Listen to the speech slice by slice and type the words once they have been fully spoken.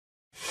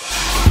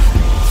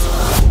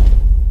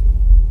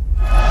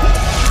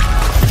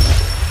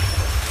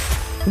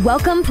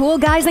Welcome, pool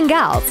guys and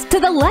gals, to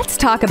the Let's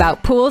Talk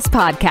About Pools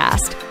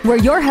podcast, where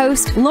your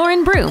host,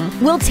 Lauren Broom,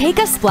 will take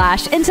a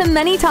splash into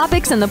many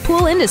topics in the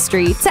pool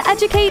industry to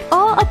educate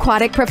all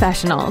aquatic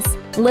professionals.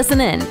 Listen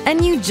in,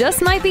 and you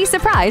just might be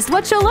surprised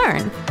what you'll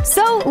learn.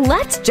 So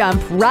let's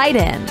jump right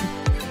in.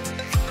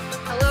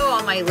 Hello,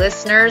 all my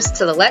listeners,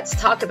 to the Let's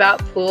Talk About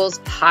Pools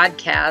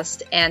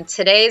podcast. And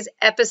today's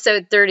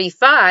episode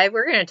 35,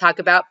 we're going to talk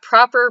about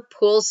proper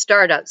pool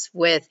startups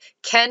with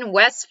Ken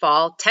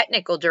Westfall,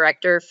 Technical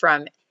Director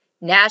from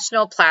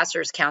National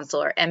Plasters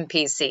Council, or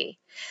NPC.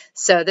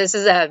 So this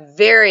is a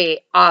very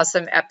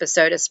awesome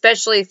episode,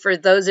 especially for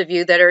those of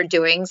you that are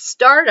doing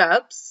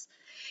startups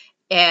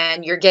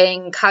and you're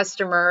getting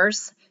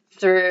customers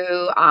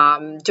through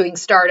doing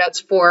startups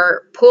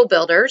for pool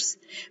builders,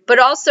 but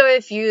also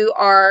if you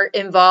are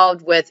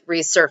involved with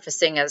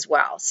resurfacing as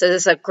well. So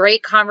this is a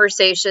great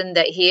conversation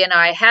that he and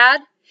I had,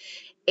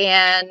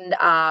 and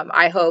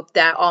I hope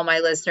that all my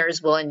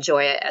listeners will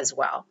enjoy it as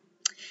well.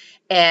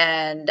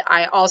 And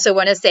I also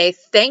want to say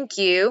thank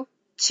you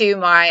to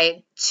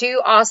my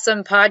two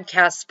awesome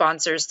podcast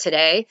sponsors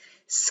today,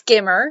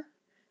 Skimmer,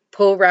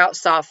 Pool Route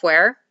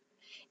Software,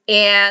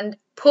 and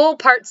Pool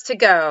Parts to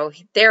Go.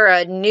 They're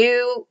a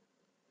new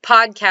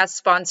podcast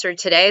sponsor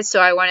today,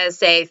 so I want to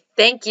say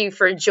thank you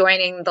for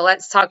joining the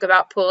Let's Talk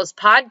About Pools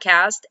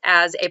podcast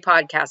as a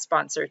podcast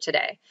sponsor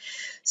today.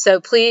 So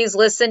please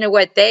listen to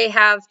what they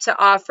have to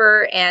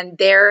offer, and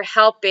they're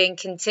helping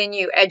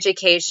continue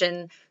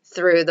education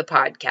through the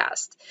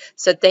podcast.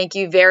 So thank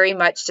you very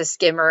much to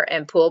Skimmer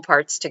and Pool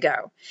Parts to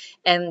Go.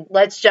 And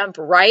let's jump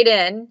right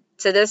in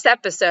to this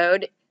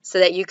episode so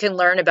that you can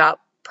learn about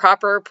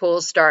proper pool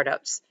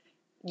startups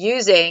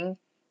using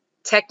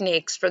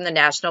techniques from the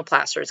National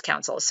Plasters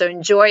Council. So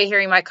enjoy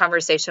hearing my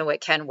conversation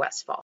with Ken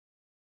Westfall.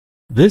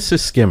 This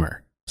is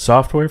Skimmer,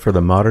 software for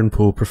the modern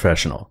pool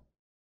professional.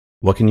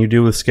 What can you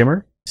do with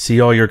Skimmer? See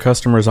all your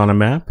customers on a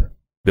map,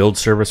 build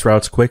service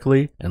routes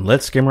quickly, and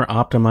let Skimmer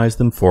optimize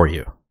them for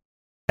you.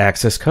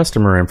 Access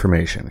customer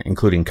information,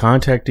 including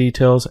contact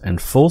details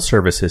and full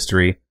service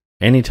history,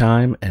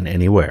 anytime and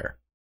anywhere.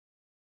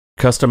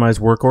 Customize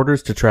work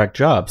orders to track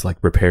jobs like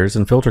repairs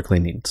and filter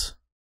cleanings.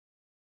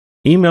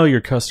 Email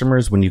your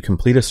customers when you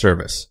complete a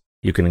service.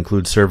 You can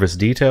include service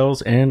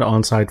details and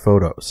on-site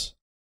photos.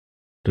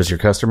 Does your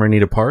customer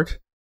need a part?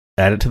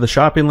 Add it to the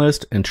shopping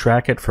list and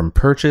track it from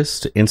purchase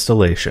to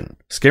installation.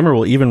 Skimmer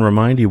will even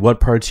remind you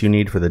what parts you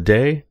need for the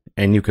day,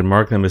 and you can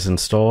mark them as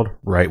installed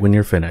right when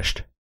you're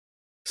finished.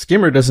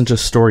 Skimmer doesn't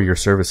just store your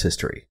service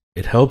history.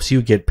 It helps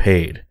you get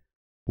paid.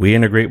 We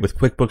integrate with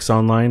QuickBooks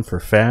Online for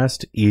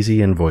fast, easy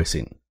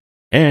invoicing.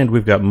 And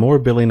we've got more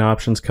billing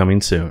options coming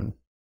soon.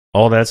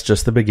 All that's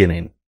just the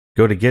beginning.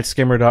 Go to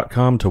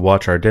getskimmer.com to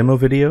watch our demo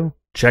video,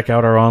 check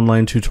out our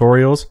online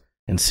tutorials,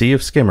 and see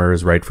if Skimmer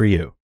is right for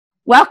you.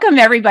 Welcome,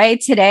 everybody,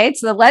 today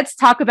to the Let's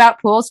Talk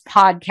About Pools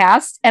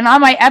podcast. And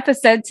on my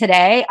episode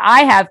today,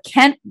 I have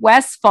Kent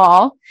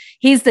Westfall.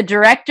 He's the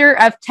Director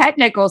of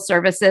Technical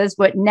Services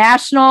with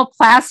National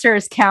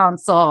Plasters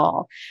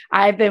Council.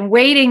 I've been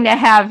waiting to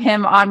have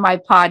him on my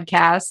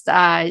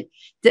podcast.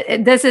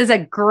 This is a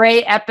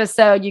great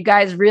episode. You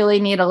guys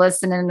really need to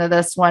listen into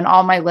this one,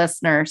 all my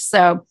listeners.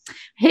 So,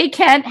 hey,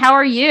 Kent, how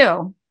are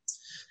you?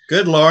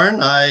 Good,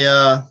 Lauren.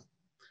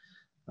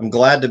 I'm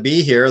glad to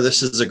be here.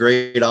 This is a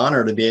great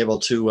honor to be able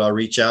to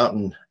reach out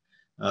and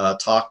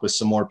talk with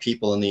some more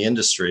people in the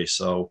industry.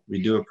 So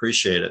we do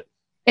appreciate it.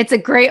 It's a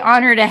great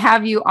honor to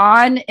have you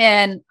on.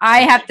 And I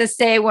have to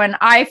say, when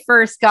I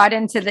first got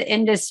into the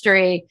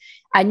industry,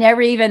 I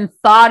never even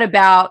thought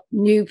about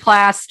new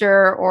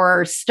plaster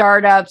or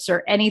startups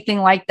or anything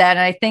like that.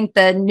 And I think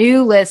the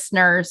new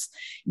listeners,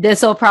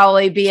 this will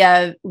probably be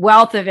a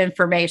wealth of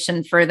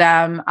information for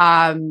them.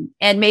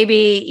 And maybe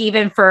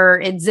even for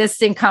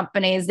existing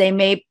companies, they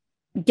may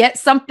get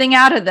something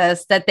out of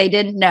this that they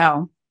didn't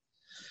know.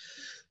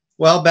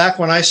 Well, back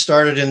when I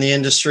started in the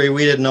industry,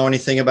 we didn't know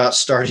anything about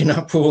starting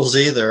up pools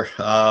either,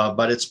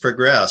 but it's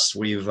progressed.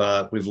 We've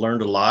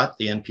learned a lot.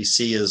 The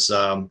NPC has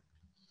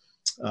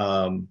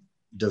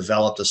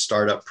developed a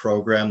startup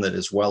program that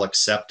is well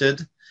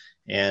accepted,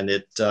 and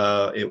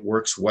it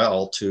works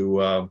well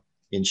to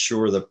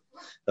ensure the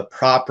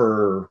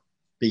proper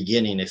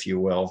beginning, if you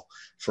will,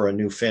 for a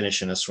new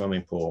finish in a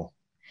swimming pool.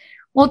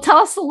 Well, tell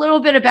us a little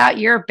bit about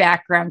your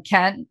background,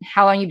 Kent.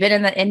 How long you've been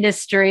in the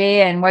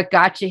industry and what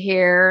got you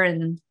here?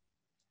 And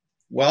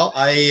well,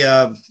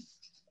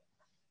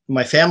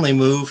 my family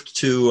moved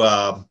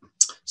to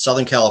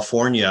Southern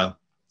California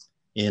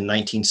in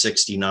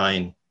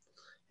 1969,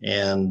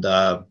 and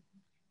I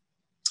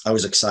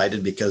was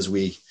excited because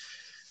we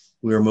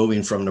were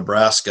moving from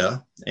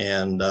Nebraska,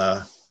 and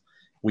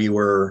we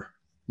were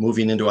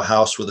moving into a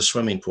house with a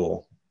swimming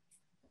pool.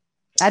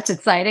 That's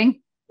exciting.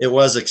 It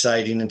was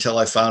exciting until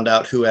I found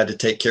out who had to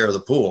take care of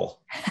the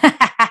pool.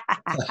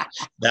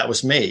 That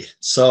was me.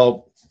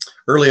 So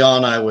early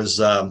on, I was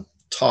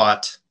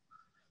taught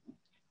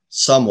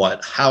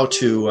somewhat how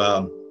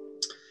to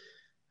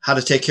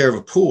take care of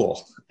a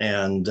pool,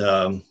 and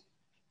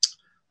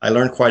I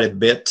learned quite a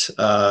bit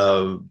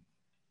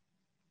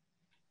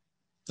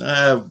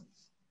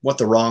what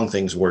the wrong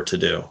things were to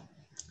do.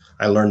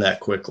 I learned that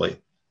quickly.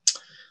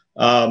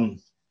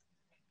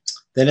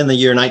 Then in the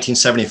year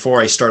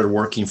 1974, I started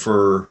working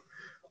for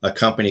a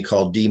company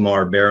called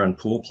DMAR Barron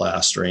Pool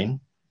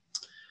Plastering.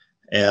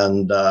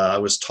 And I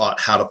was taught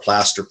how to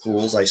plaster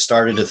pools. I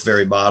started at the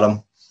very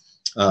bottom,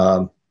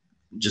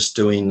 just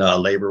doing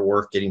labor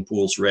work, getting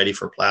pools ready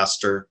for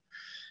plaster.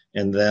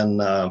 And then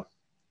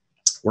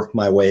worked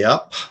my way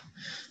up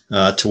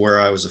to where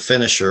I was a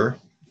finisher.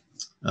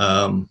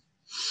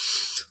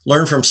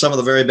 Learned from some of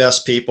the very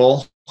best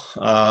people.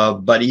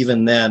 But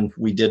even then,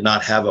 we did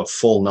not have a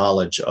full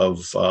knowledge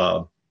of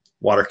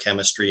water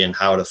chemistry and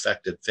how it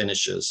affected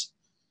finishes.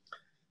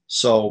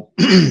 So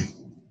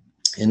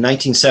in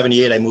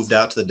 1978, I moved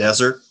out to the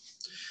desert,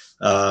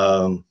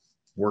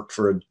 worked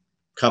for a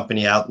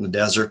company out in the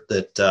desert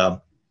that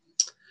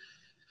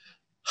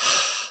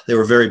they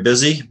were very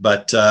busy,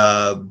 but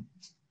the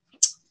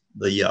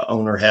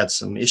owner had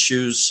some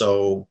issues.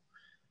 So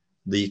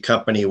the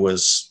company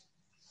was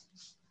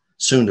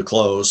soon to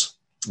close.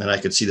 And I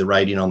could see the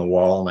writing on the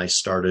wall, and I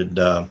started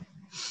my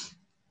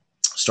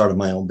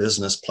own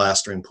business,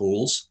 plastering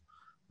pools,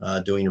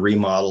 doing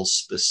remodels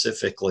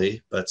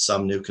specifically, but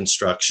some new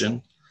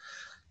construction.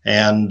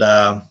 And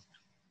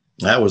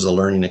that was a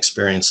learning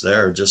experience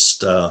there,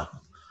 just how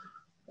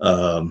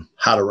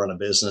to run a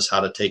business,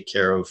 how to take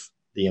care of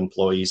the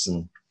employees.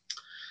 And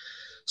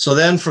so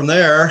then from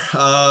there,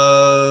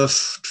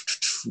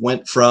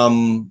 went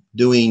from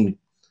doing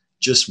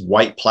just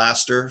white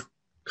plaster,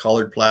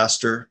 colored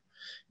plaster.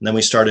 And then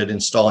we started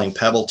installing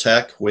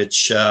PebbleTech,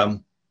 which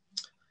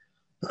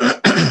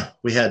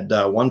we had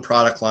one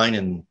product line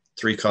in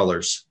 3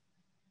 colors.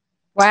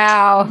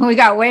 Wow, we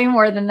got way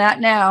more than that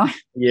now.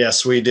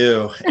 Yes, we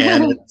do,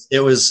 and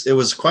it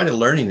was quite a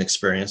learning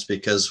experience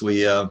because we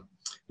had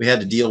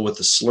to deal with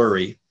the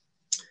slurry,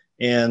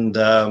 and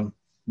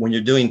when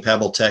you're doing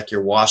PebbleTech,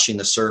 you're washing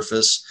the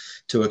surface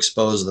to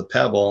expose the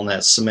pebble, and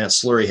that cement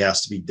slurry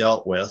has to be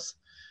dealt with.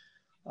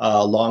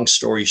 Long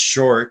story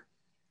short.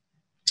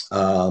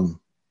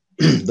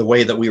 The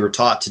way that we were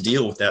taught to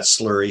deal with that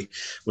slurry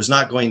was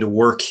not going to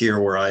work here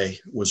where I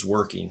was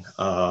working.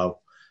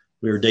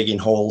 We were digging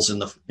holes in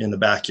the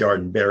backyard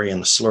and burying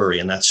the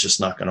slurry, and that's just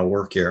not going to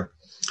work here.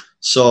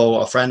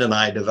 So a friend and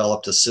I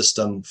developed a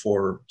system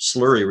for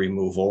slurry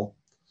removal.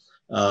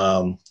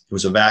 It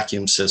was a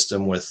vacuum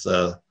system with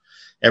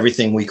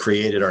everything we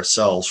created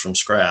ourselves from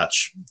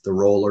scratch: the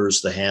rollers,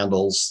 the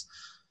handles,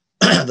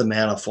 the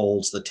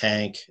manifolds, the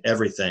tank,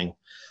 everything.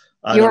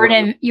 You're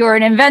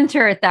an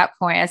inventor at that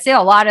point. I see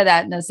a lot of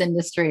that in this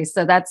industry.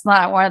 So that's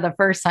not one of the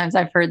first times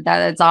I've heard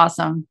that. It's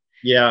awesome.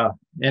 Yeah.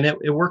 And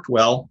it worked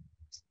well.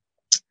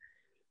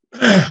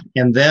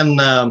 And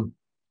then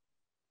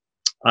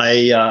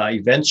I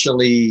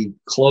eventually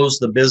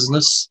closed the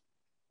business.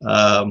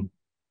 That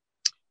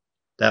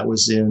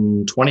was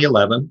in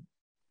 2011.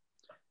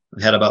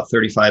 I had about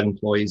 35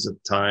 employees at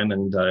the time,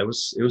 and it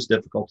was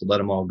difficult to let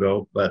them all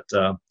go, but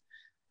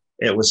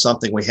it was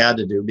something we had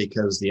to do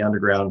because the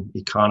underground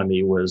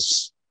economy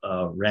was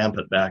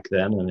rampant back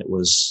then, and it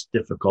was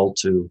difficult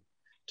to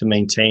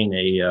maintain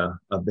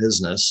a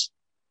business.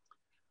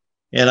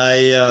 And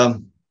I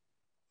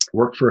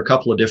worked for a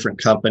couple of different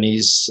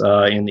companies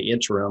in the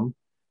interim.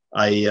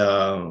 I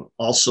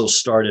also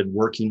started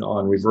working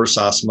on reverse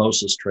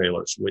osmosis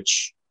trailers,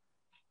 which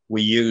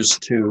we use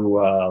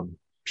to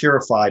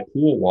purify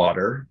pool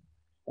water.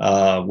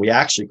 We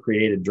actually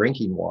created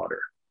drinking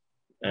water,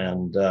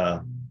 and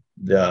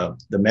the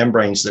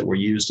membranes that were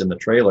used in the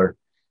trailer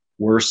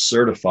were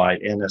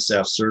certified,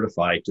 NSF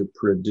certified, to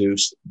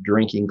produce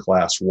drinking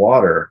class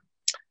water.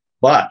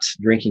 But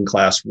drinking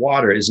class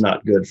water is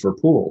not good for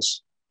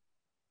pools.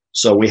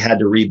 So we had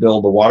to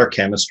rebuild the water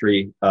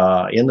chemistry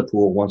in the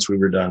pool once we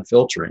were done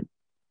filtering.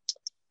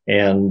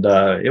 And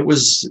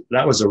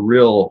that was a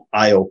real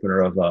eye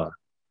opener of a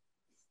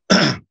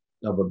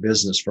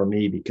business for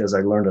me, because I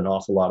learned an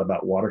awful lot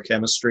about water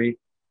chemistry,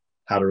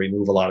 how to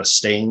remove a lot of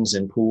stains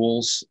in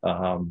pools,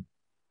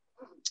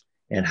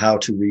 and how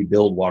to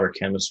rebuild water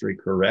chemistry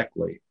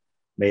correctly.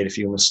 Made a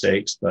few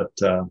mistakes, but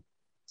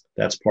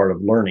that's part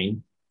of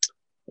learning.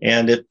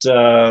 And it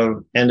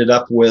ended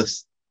up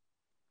with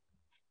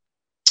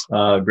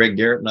Greg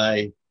Garrett and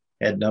I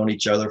had known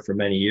each other for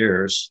many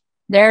years.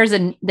 There's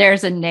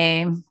a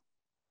name.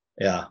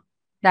 Yeah.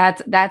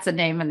 That's a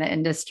name in the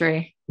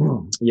industry.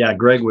 Yeah.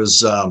 Greg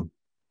was,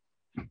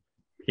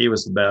 he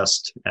was the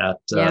best at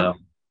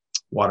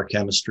water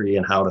chemistry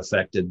and how it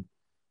affected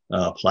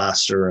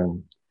plaster.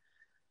 And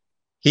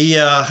he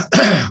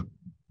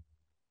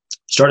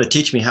started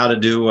teaching me how to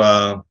do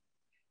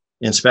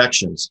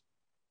inspections.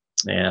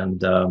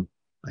 And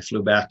I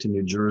flew back to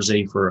New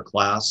Jersey for a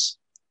class,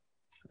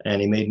 and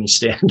he made me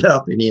stand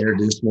up and he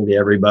introduced me to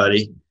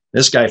everybody.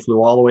 This guy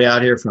flew all the way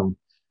out here from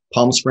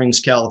Palm Springs,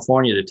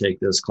 California to take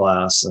this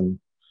class. And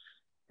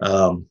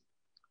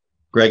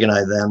Greg and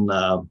I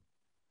then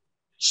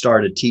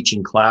started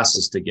teaching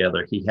classes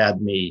together. He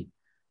had me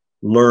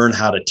learn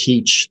how to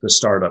teach the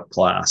startup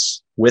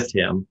class with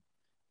him.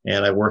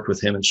 And I worked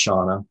with him and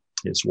Shauna,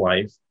 his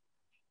wife.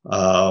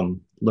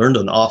 learned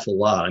an awful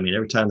lot. I mean,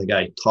 every time the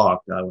guy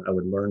talked, I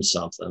would learn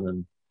something.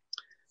 And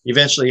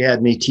eventually he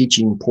had me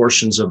teaching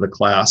portions of the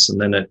class, and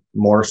then it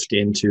morphed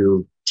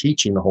into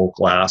teaching the whole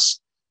class.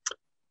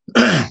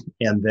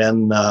 And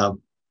then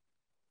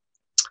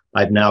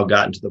I've now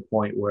gotten to the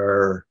point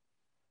where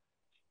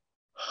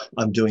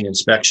I'm doing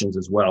inspections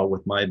as well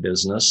with my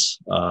business.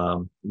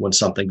 When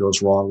something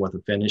goes wrong with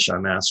a finish,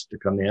 I'm asked to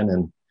come in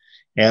and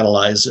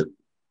analyze it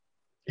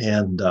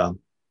and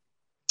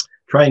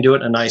try and do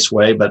it in a nice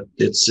way, but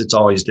it's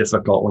always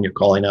difficult when you're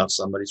calling out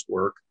somebody's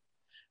work.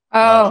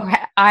 Oh,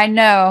 I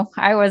know.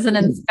 I was an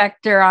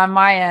inspector on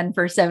my end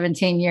for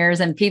 17 years,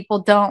 and people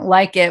don't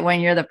like it when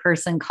you're the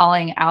person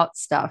calling out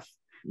stuff.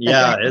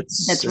 Yeah,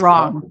 it's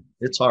wrong.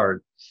 It's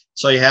hard.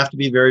 So you have to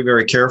be very,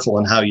 very careful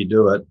in how you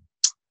do it.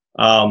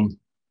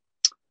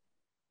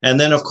 And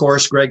then, of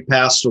course, Greg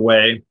passed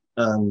away,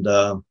 and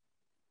the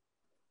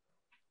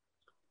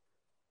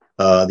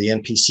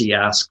NPC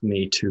asked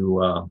me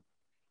to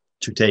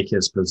take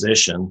his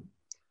position.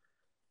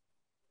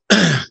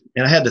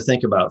 And I had to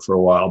think about it for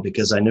a while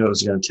because I knew it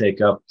was going to take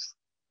up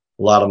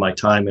a lot of my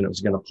time and it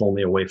was going to pull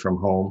me away from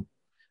home.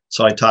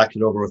 So I talked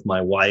it over with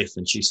my wife,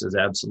 and she says,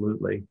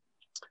 absolutely.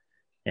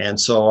 And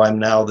so I'm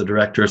now the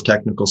Director of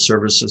Technical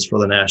Services for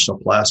the National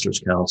Plasters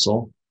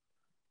Council.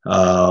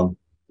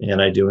 And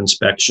I do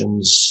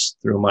inspections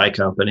through my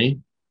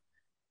company.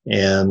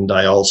 And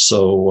I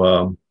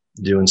also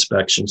do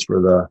inspections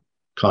for the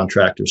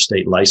Contractor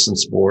State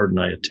License Board, and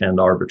I attend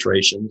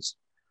arbitrations.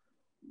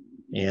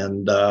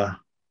 And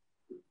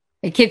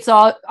it keeps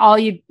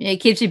it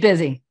keeps you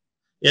busy.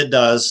 It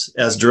does.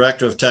 As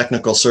Director of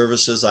Technical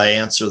Services, I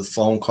answer the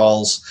phone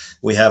calls.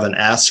 We have an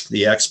Ask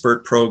the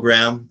Expert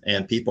program,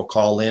 and people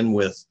call in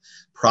with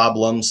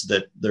problems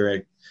that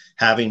they're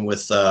having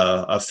with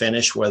a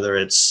finish, whether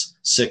it's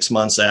 6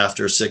 months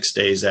after, 6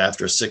 days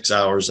after, 6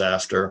 hours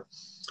after.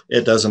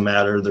 It doesn't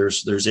matter.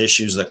 There's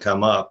issues that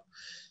come up,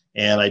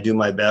 and I do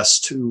my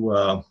best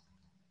to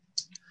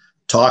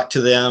talk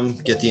to them,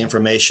 get the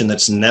information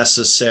that's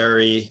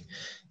necessary,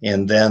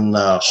 and then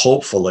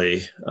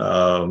hopefully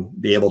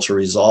be able to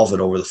resolve it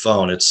over the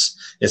phone.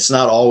 It's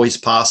not always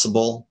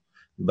possible,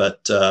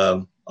 but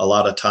a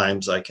lot of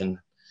times I can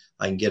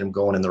get them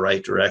going in the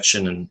right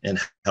direction and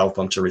help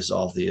them to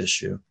resolve the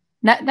issue.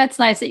 That's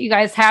nice that you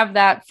guys have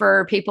that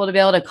for people to be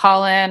able to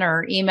call in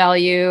or email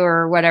you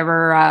or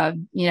whatever,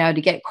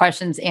 to get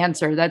questions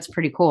answered. That's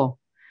pretty cool.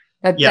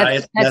 That's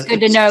good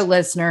to know,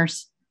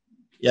 listeners.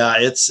 Yeah,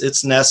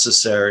 it's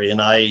necessary.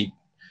 And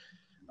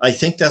I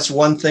think that's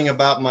one thing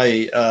about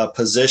my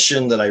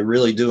position that I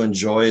really do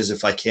enjoy is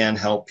if I can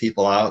help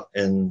people out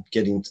in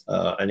getting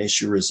an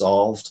issue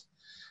resolved.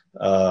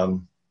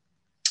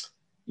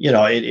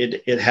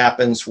 It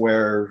happens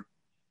where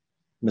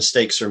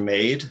mistakes are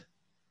made.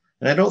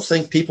 And I don't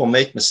think people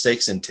make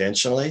mistakes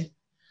intentionally.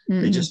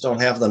 Mm-hmm. They just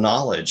don't have the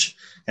knowledge.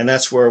 And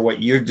that's where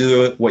what you're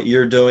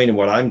doing and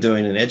what I'm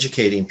doing in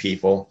educating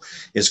people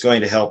is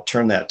going to help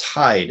turn that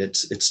tide.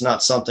 It's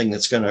not something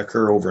that's going to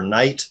occur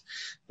overnight,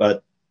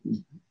 but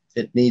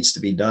it needs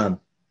to be done.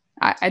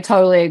 I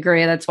totally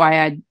agree. That's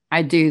why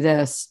I do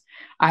this.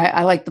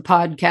 I like the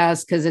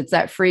podcast because it's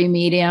that free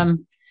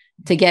medium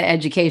to get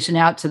education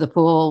out to the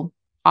pool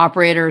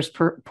operators,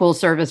 pool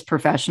service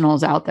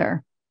professionals out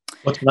there.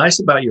 What's nice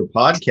about your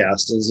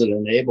podcast is it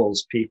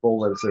enables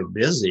people that if they're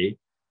busy,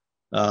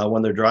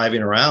 when they're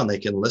driving around, they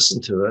can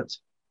listen to it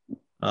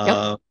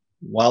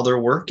while they're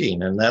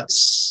working. And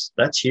that's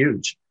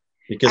huge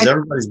because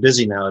everybody's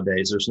busy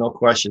nowadays. There's no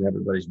question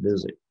everybody's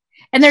busy.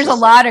 And there's a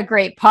lot of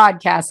great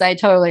podcasts. I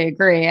totally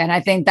agree. And I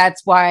think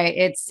that's why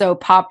it's so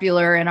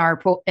popular in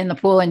the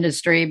pool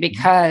industry,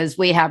 because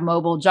we have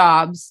mobile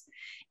jobs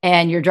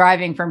and you're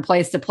driving from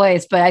place to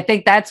place. But I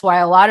think that's why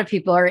a lot of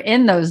people are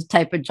in those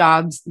type of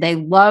jobs. They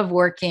love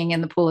working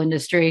in the pool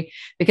industry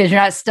because you're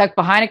not stuck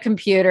behind a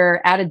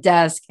computer at a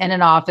desk in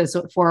an office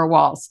with four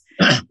walls.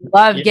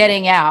 Love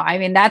getting out. I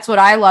mean, that's what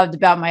I loved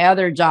about my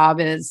other job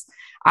is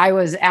I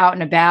was out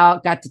and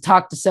about, got to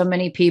talk to so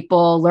many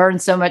people, learn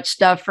so much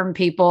stuff from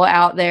people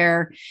out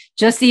there,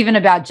 just even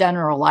about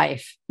general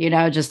life,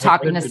 just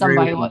talking to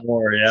somebody.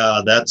 More.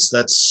 Yeah,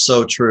 that's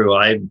so true.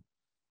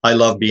 I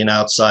love being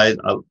outside,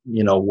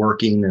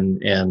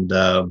 working and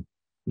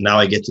now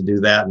I get to do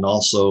that and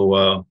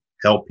also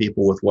help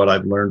people with what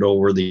I've learned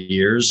over the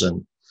years.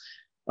 And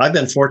I've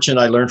been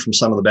fortunate. I learned from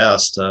some of the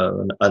best.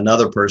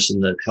 Another person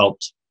that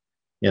helped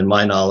in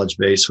my knowledge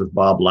base was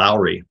Bob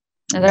Lowry.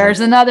 There's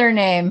another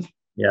name.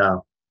 Yeah.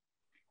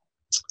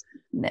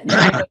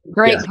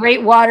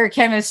 Great water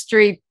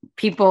chemistry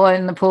people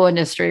in the pool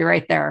industry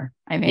right there.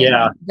 I mean,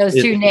 those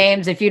two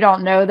names, if you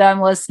don't know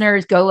them,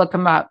 listeners, go look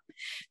them up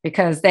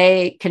because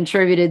they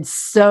contributed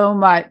so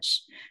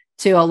much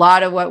to a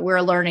lot of what we're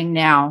learning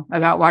now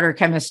about water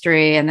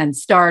chemistry and then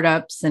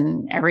startups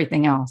and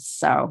everything else.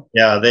 So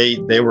yeah,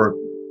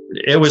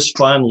 it was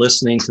fun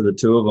listening to the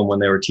two of them when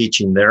they were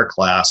teaching their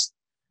class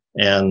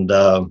and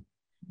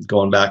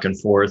going back and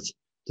forth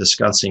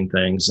discussing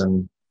things.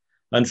 And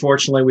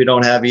unfortunately we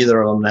don't have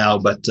either of them now,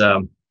 but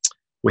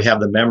we have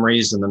the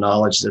memories and the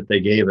knowledge that they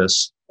gave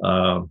us.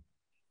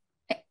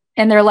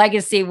 And their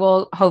legacy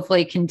will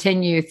hopefully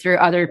continue through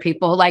other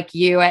people like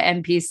you at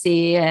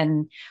MPC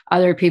and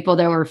other people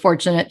that were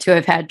fortunate to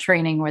have had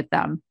training with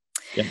them.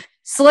 Yeah.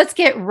 So let's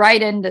get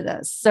right into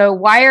this. So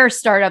why are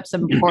startups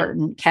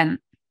important, Ken?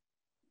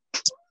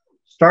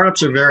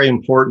 Startups are very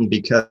important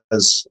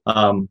because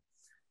from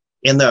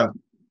the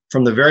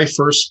very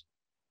first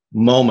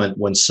moment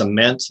when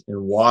cement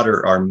and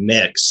water are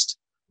mixed,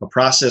 a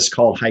process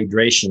called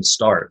hydration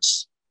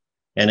starts,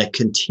 and it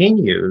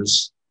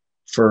continues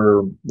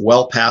for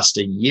well past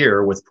a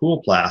year with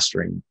pool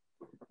plastering.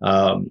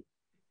 The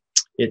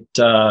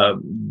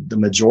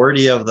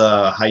majority of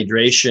the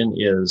hydration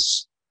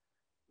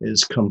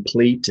is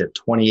complete at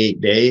 28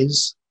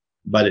 days,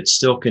 but it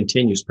still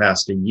continues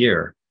past a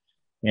year.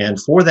 And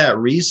for that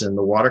reason,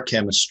 the water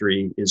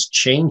chemistry is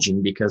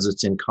changing because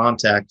it's in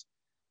contact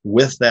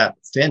with that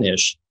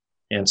finish.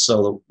 And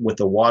so with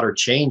the water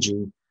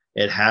changing,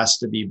 it has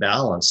to be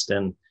balanced.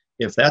 And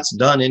if that's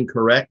done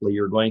incorrectly,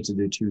 you're going to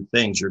do two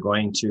things. You're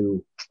going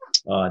to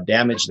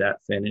damage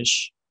that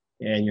finish,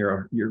 and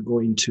you're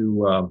going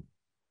to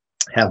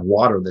have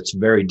water that's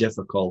very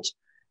difficult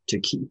to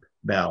keep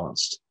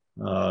balanced.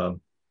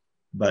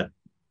 But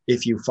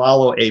if you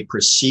follow a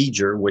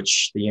procedure,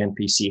 which the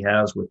NPC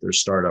has with their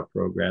startup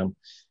program,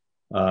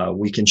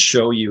 we can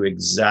show you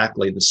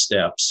exactly the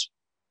steps,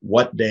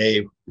 what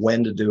day,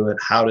 when to do it,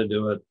 how to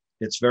do it.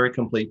 It's a very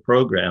complete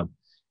program.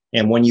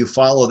 And when you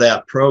follow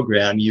that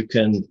program, you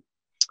can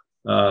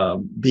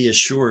be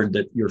assured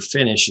that your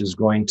finish is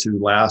going to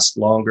last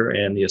longer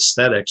and the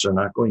aesthetics are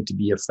not going to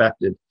be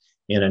affected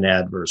in an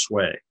adverse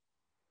way.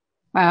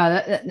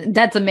 Wow,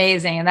 that's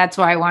amazing. And that's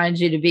why I wanted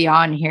you to be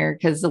on here,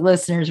 because the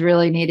listeners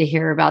really need to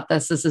hear about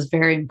this. This is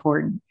very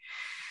important.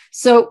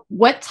 So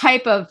what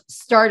type of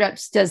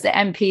startups does the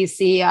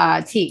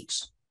MPC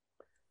teach?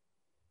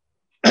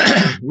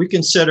 We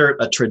consider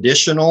a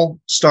traditional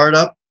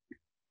startup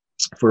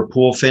for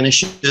pool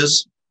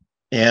finishes,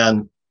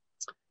 and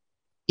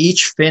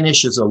each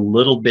finish is a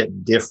little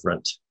bit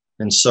different.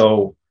 And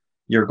so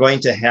you're going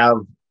to have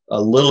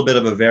a little bit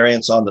of a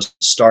variance on the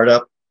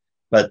startup,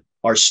 but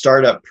our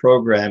startup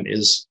program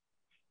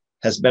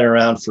has been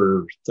around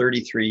for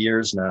 33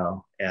 years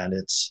now, and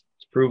it's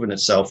proven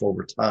itself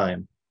over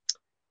time.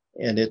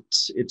 And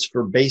it's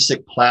for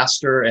basic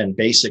plaster and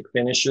basic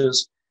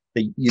finishes.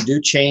 You do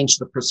change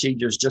the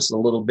procedures just a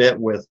little bit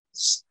with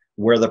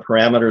where the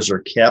parameters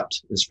are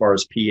kept as far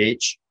as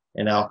pH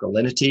and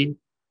alkalinity,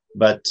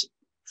 but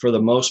for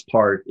the most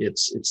part,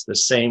 it's the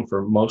same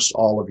for most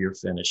all of your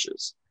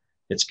finishes.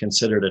 It's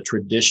considered a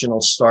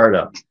traditional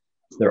startup.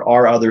 There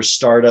are other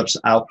startups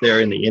out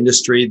there in the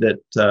industry that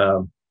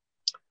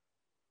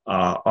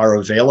are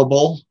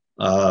available.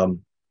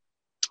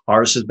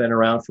 Ours has been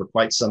around for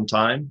quite some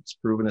time. It's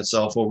proven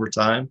itself over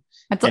time.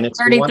 That's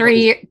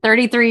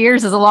 33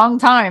 years is a long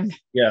time.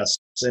 Yes.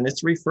 And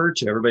it's referred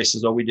to. Everybody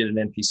says, oh, we did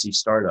an NPC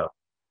startup.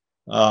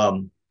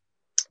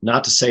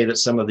 Not to say that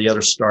some of the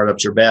other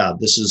startups are bad.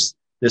 This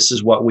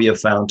is what we have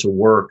found to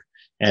work,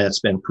 and it's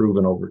been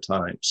proven over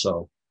time.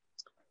 So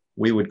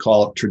we would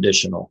call it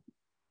traditional.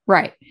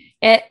 Right.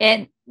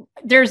 And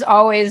there's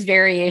always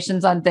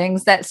variations on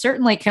things that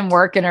certainly can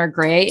work and are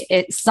great.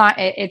 It's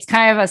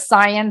kind of a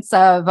science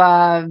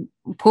of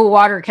pool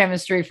water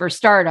chemistry for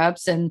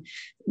startups. And,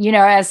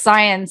 as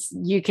science,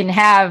 you can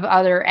have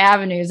other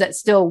avenues that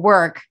still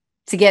work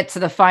to get to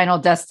the final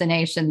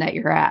destination that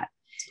you're at.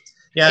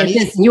 Yeah,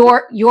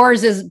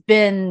 yours has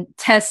been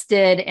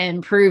tested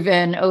and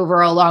proven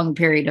over a long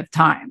period of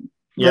time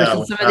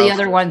versus some of the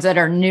other ones that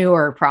are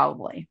newer,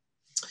 probably.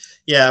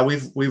 Yeah,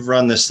 we've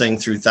run this thing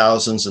through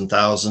thousands and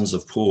thousands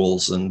of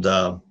pools, and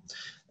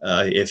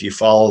if you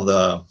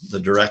follow the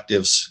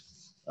directives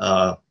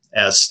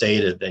as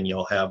stated, then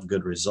you'll have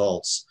good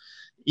results.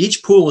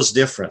 Each pool is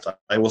different.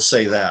 I will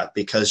say that,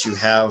 because you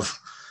have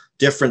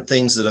different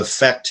things that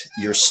affect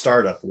your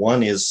startup.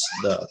 One is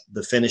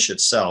the finish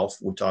itself,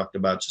 we talked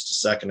about just a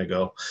second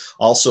ago,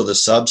 also the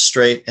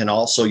substrate, and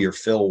also your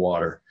fill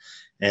water.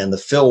 And the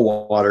fill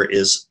water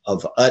is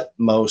of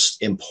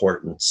utmost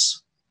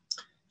importance.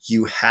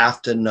 You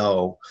have to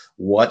know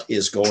what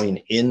is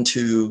going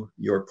into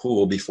your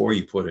pool before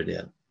you put it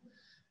in.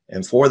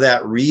 And for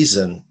that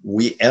reason,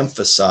 we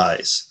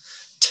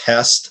emphasize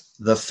test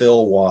the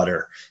fill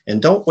water,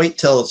 and don't wait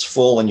till it's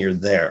full and you're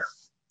there.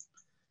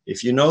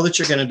 If you know that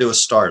you're going to do a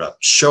startup,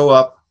 show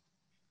up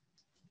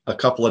a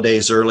couple of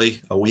days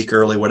early, a week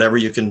early, whatever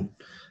you can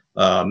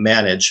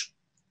manage,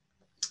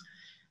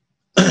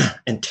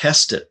 and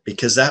test it,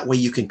 because that way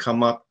you can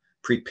come up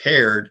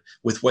prepared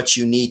with what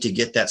you need to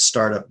get that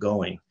startup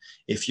going.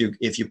 If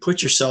you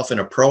put yourself in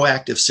a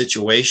proactive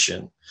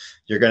situation,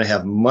 you're going to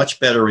have much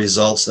better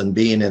results than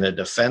being in a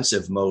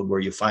defensive mode where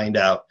you find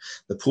out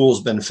the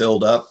pool's been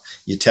filled up,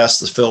 you test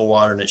the fill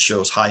water and it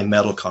shows high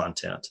metal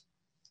content.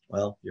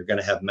 Well, you're going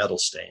to have metal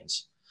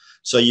stains.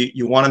 So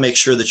you want to make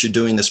sure that you're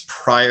doing this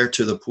prior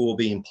to the pool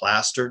being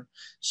plastered,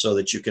 so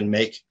that you can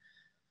make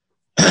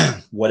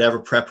whatever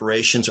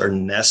preparations are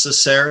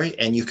necessary.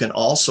 And you can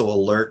also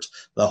alert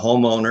the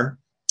homeowner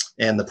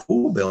and the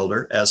pool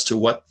builder as to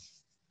what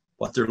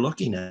they're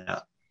looking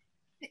at.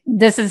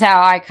 This is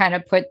how I kind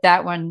of put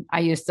that when I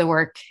used to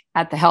work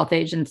at the health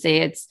agency.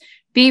 It's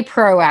be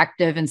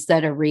proactive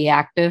instead of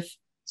reactive.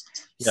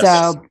 Yes.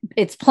 So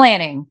it's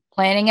planning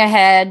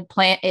ahead.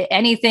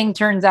 Anything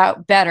turns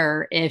out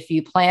better if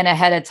you plan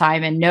ahead of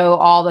time and know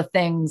all the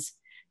things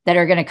that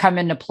are going to come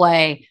into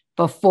play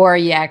before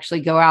you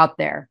actually go out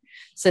there.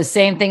 So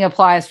same thing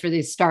applies for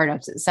these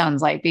startups. It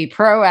sounds like be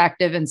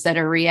proactive instead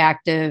of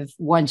reactive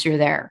once you're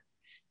there.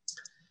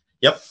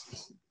 Yep.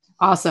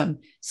 Awesome.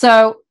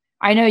 So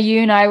I know you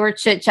and I were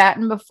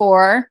chit-chatting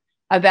before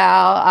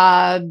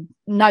about,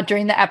 not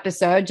during the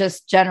episode,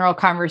 just general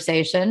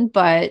conversation,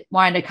 but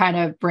wanted to kind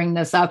of bring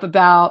this up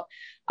about,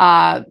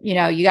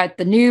 you got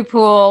the new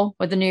pool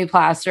with the new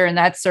plaster, and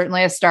that's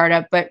certainly a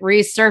startup, but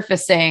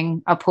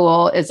resurfacing a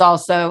pool is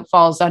also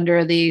falls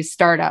under the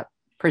startup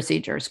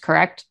procedures,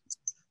 correct?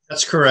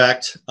 That's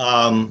correct.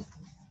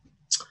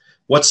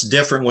 What's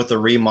different with the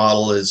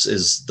remodel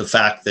is the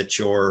fact that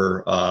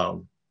you're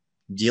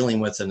dealing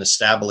with an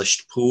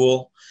established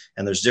pool,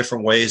 and there's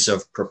different ways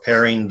of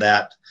preparing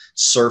that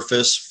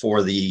surface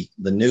for the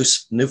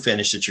new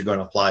finish that you're going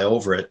to apply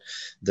over it.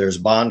 There's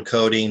bond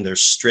coating,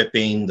 there's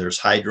stripping, there's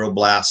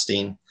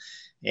hydroblasting,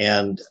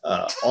 and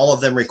all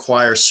of them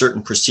require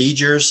certain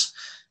procedures.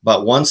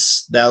 But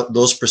once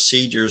those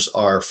procedures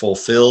are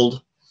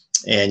fulfilled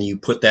and you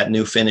put that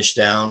new finish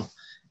down,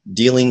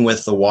 dealing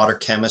with the water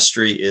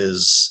chemistry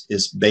is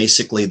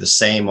basically the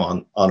same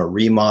on a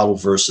remodel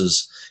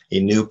versus a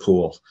new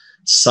pool.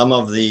 Some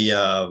of the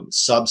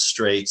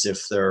substrates,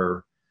 if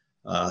they're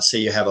say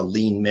you have a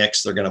lean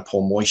mix, they're going to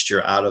pull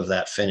moisture out of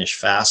that finish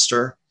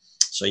faster.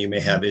 So you may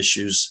have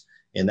issues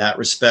in that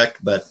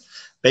respect, but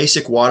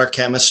basic water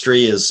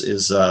chemistry is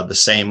the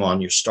same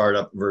on your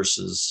startup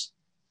versus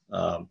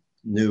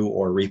new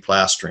or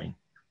replastering.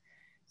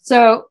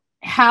 So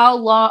how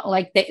long,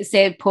 like they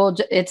say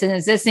it's an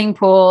existing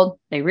pool,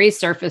 they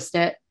resurfaced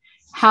it.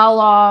 How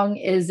long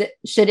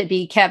should it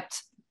be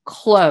kept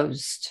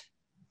closed?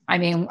 I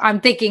mean,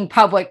 I'm thinking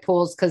public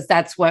pools because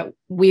that's what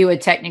we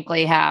would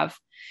technically have.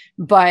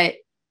 But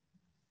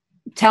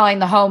telling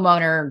the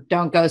homeowner,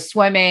 don't go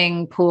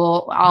swimming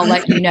pool, I'll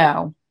let you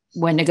know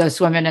when to go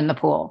swimming in the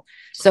pool.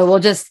 So we'll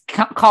just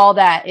call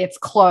that it's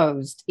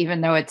closed,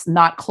 even though it's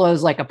not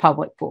closed like a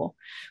public pool.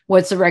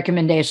 What's the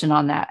recommendation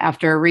on that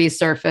after a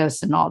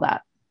resurface and all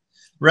that?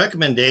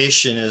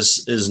 Recommendation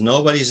is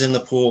nobody's in the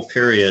pool,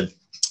 period,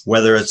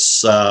 whether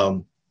it's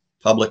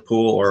public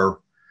pool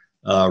or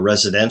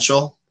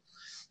residential.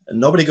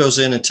 Nobody goes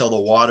in until the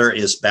water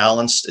is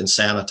balanced and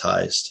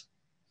sanitized.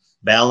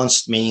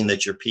 Balanced meaning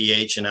that your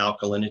pH and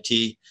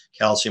alkalinity,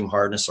 calcium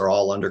hardness are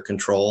all under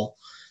control.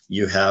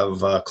 You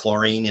have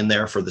chlorine in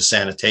there for the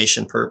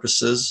sanitation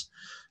purposes.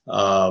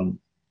 One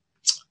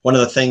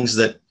of the things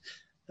that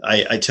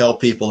I tell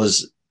people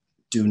is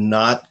do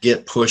not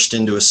get pushed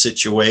into a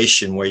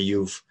situation where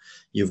you've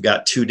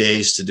got 2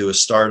 days to do a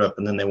startup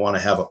and then they want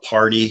to have a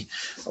party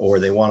or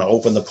they want to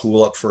open the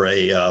pool up for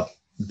a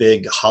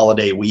big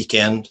holiday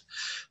weekend.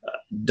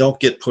 Don't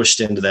get pushed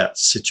into that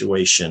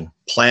situation.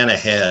 Plan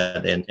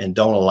ahead and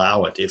don't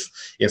allow it.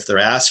 If they're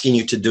asking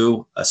you to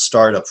do a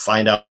startup,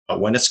 find out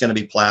when it's going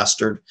to be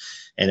plastered.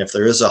 And if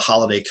there is a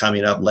holiday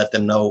coming up, let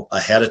them know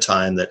ahead of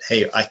time that,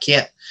 hey, I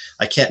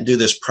can't do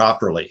this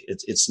properly.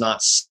 It's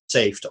not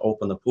safe to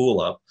open the pool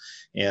up.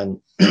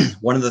 And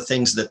one of the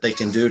things that they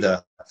can do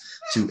to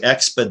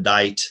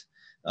expedite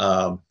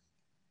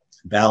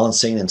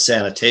balancing and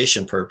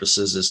sanitation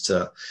purposes is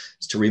to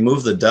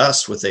remove the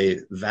dust with a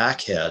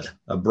vac head,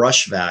 a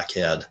brush vac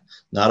head,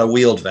 not a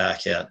wheeled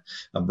vac head.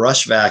 A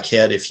brush vac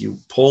head, if you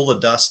pull the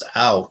dust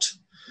out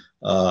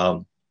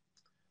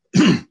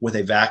with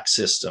a vac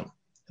system,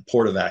 a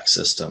Portavac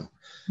system,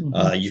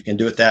 you can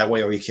do it that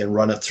way, or you can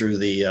run it through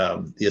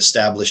the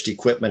established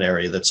equipment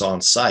area that's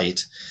on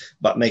site,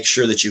 but make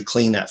sure that you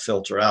clean that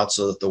filter out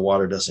so that the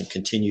water doesn't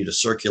continue to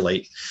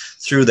circulate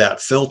through that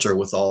filter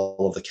with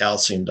all of the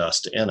calcium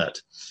dust in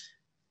it.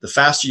 The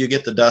faster you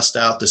get the dust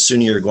out, the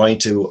sooner you're going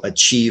to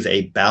achieve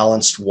a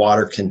balanced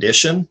water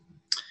condition.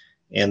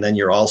 And then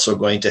you're also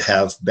going to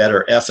have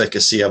better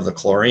efficacy of the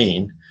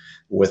chlorine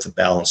with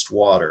balanced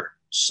water.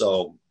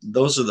 So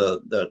those are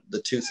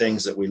the two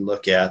things that we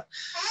look at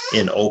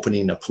in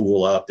opening a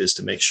pool up, is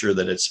to make sure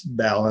that it's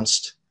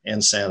balanced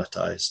and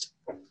sanitized.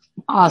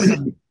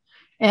 Awesome.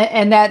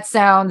 And that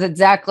sounds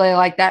exactly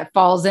like that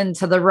falls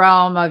into the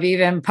realm of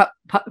even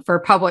for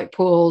public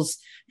pools,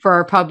 for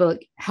our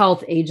public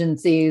health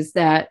agencies,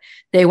 that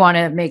they want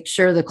to make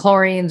sure the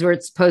chlorine's where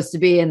it's supposed to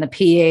be and the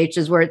pH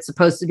is where it's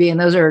supposed to be. And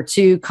those are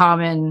two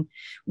common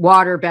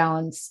water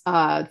balance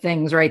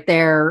things right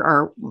there,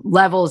 or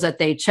levels that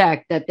they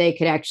check that they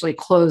could actually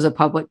close a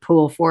public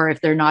pool for if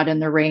they're not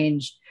in the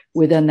range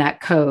within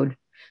that code.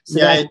 So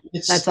yeah,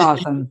 that's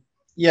awesome.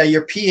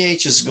 Your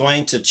pH is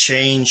going to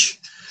change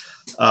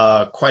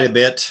quite a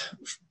bit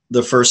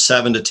the first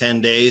 7 to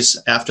 10 days.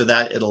 After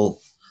that,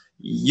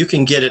 you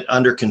can get it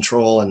under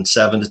control in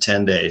 7 to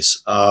 10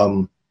 days.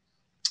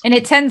 And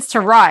it tends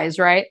to rise,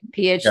 right?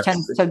 pH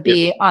tends to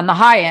be on the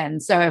high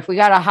end. So if we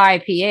got a high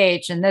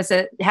pH and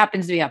it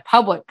happens to be a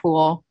public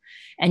pool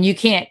and you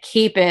can't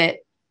keep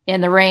it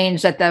in the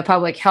range that the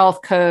public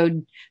health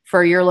code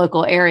for your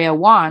local area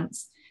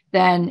wants,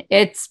 then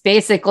it's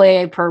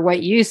basically, per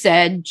what you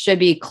said, should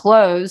be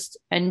closed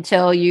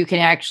until you can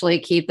actually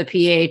keep the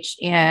pH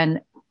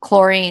and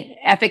chlorine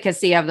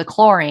efficacy of the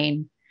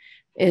chlorine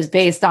is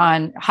based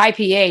on high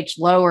pH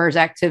lowers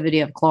activity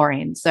of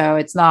chlorine. So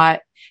it's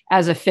not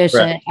as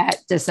efficient at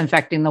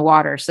disinfecting the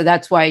water. So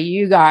that's why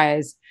you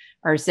guys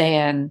are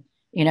saying,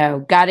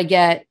 got to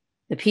get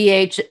the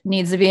pH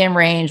needs to be in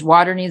range,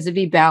 water needs to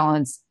be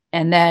balanced,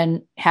 and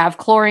then have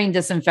chlorine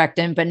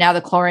disinfectant. But now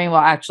the chlorine will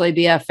actually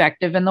be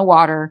effective in the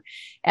water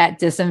at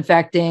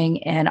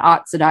disinfecting and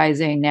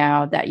oxidizing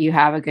now that you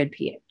have a good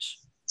pH.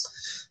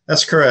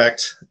 That's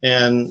correct.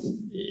 And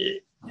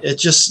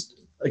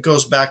it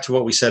goes back to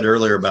what we said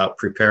earlier about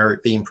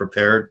being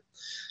prepared.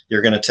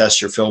 You're going to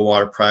test your fill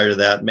water prior to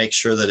that. Make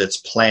sure that it's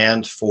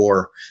planned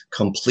for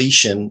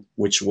completion,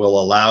 which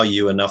will allow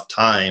you enough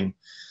time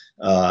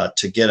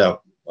to get a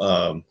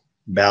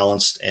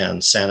balanced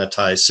and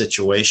sanitized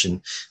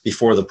situation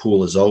before the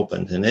pool is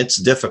opened. And it's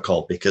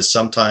difficult because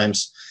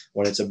sometimes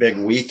when it's a big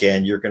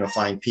weekend, you're going to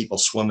find people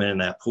swimming in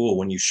that pool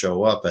when you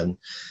show up, and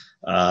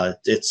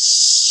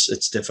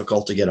it's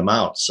difficult to get them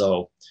out.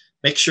 So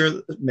make sure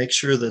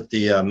that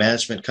the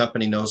management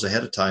company knows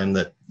ahead of time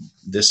that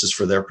this is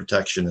for their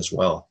protection as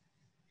well.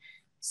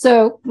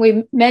 So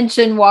we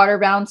mentioned water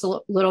balance a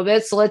little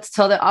bit. So let's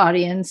tell the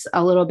audience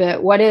a little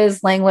bit. What is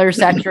Langmuir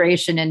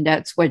Saturation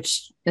Index,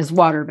 which is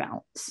water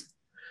balance?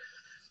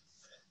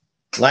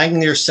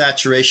 Langmuir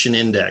Saturation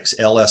Index,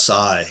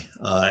 LSI,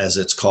 as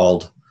it's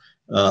called.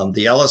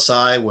 The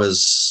LSI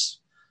was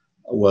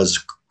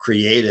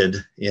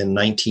created in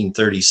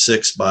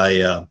 1936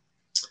 by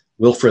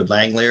Wilfrid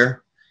Langmuir,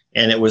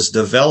 and it was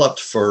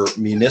developed for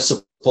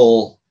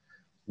municipal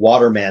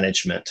water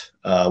management,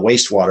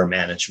 wastewater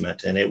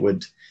management, and it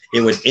would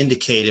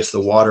indicate if the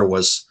water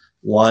was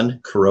 1,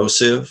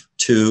 corrosive,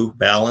 2,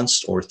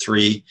 balanced, or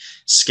 3,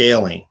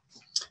 scaling.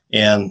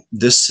 And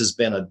this has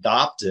been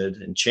adopted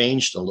and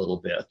changed a little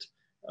bit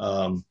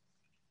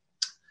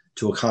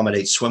to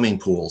accommodate swimming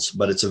pools,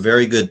 but it's a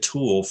very good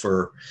tool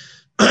for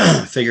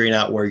figuring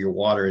out where your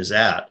water is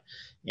at.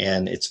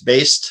 And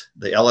the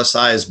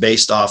LSI is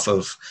based off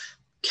of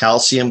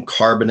calcium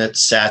carbonate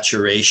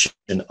saturation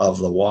of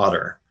the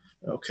water.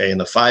 Okay, and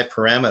the 5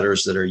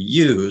 parameters that are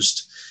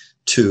used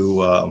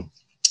to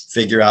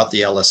figure out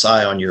the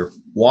LSI on your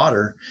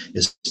water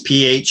is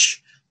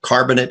pH,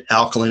 carbonate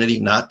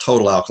alkalinity, not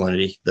total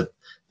alkalinity. The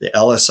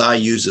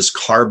LSI uses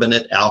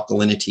carbonate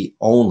alkalinity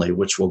only,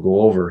 which we'll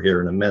go over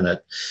here in a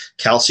minute.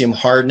 Calcium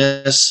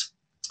hardness,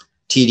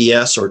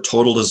 TDS or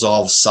total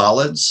dissolved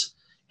solids,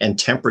 and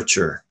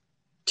temperature.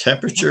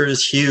 Temperature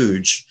is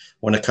huge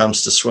when it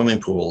comes to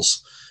swimming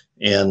pools.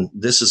 And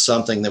this is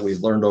something that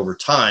we've learned over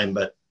time,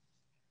 but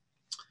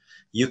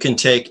you can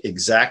take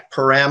exact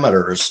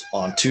parameters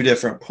on 2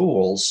 different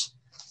pools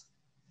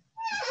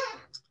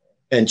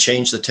and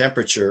change the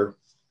temperature,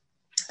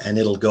 and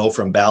it'll go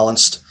from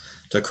balanced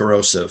to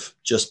corrosive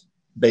just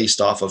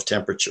based off of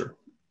temperature.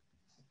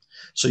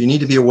 So you need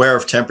to be aware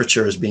of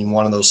temperature as being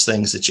one of those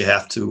things that you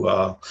have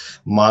to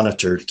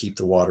monitor to keep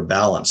the water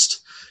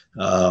balanced.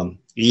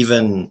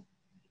 Even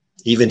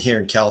here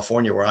in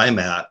California where I'm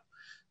at,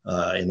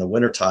 in the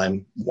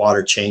wintertime,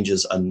 water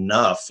changes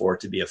enough for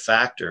it to be a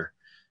factor.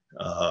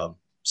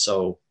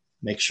 So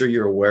make sure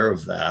you're aware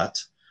of that.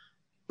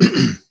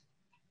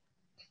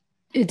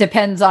 It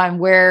depends on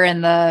where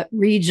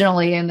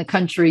regionally in the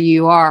country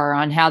you are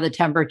on how the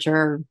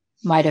temperature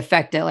might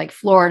affect it. Like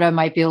Florida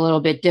might be a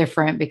little bit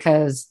different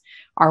because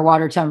our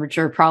water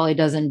temperature probably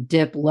doesn't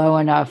dip low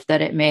enough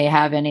that it may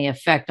have any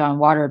effect on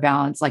water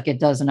balance like it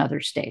does in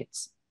other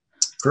states.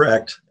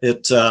 Correct.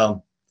 It's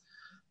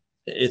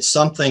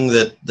something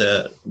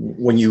that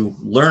when you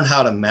learn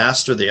how to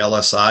master the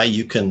LSI,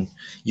 you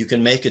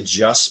can make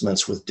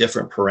adjustments with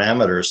different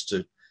parameters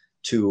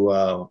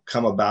to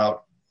come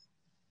about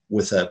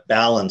with a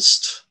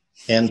balanced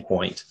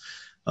endpoint.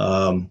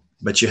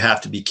 But you have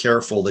to be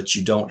careful that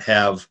you don't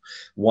have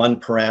one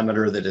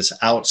parameter that is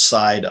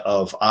outside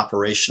of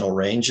operational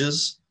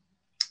ranges,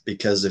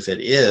 because if it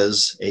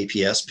is,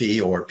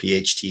 APSP or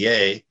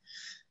PHTA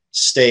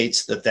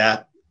states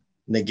that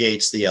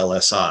negates the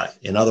LSI.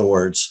 In other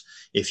words,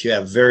 if you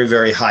have very,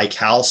 very high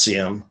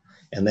calcium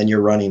and then you're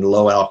running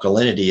low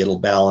alkalinity, it'll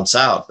balance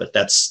out, but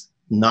that's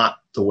not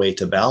the way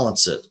to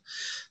balance it.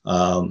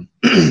 You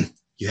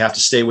have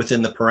to stay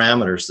within the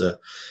parameters.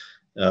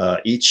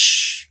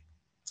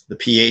 The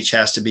pH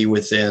has to be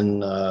within,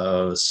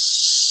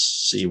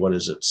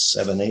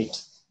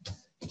 7.8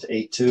 to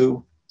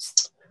 8.2.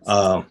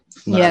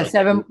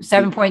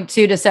 7.2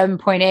 to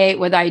 7.8,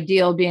 with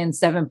ideal being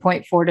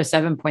 7.4 to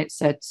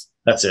 7.6.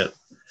 That's it.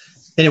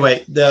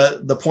 Anyway,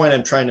 the point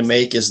I'm trying to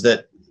make is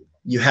that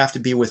you have to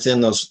be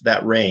within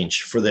that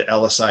range for the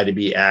LSI to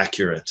be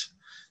accurate.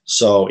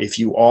 So if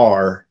you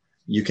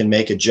can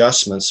make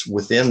adjustments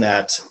within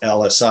that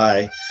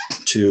LSI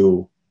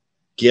to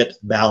get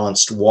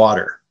balanced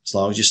water, as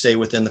long as you stay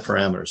within the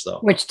parameters, though.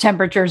 Which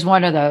temperature is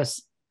one of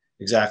those?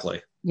 Exactly.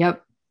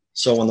 Yep.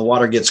 So when the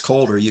water gets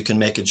colder, you can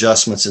make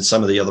adjustments in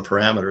some of the other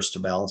parameters to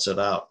balance it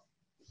out.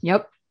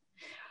 Yep.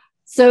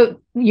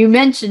 So you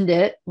mentioned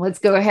it. Let's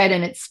go ahead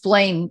and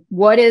explain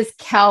what is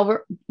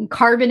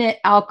carbonate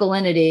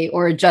alkalinity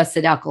or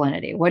adjusted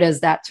alkalinity. What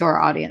is that to our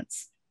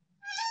audience?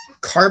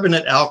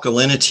 Carbonate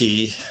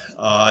alkalinity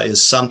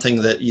is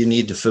something that you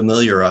need to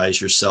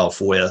familiarize yourself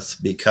with,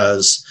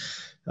 because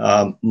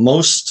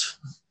most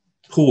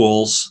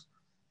pools,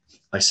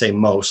 I say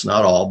most,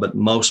 not all, but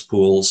most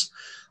pools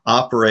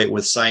operate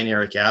with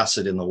cyanuric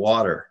acid in the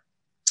water.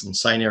 And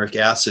cyanuric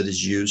acid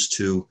is used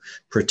to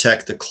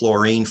protect the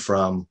chlorine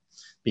from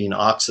being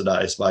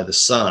oxidized by the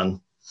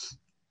sun.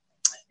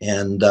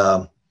 And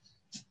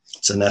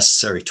it's a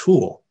necessary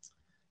tool.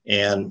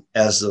 And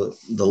as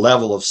the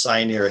level of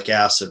cyanuric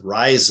acid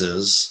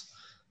rises,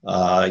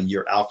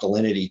 your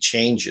alkalinity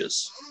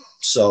changes.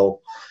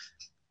 So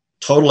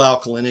total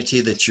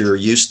alkalinity that you're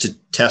used to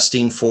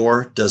testing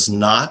for does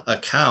not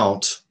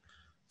account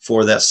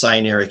for that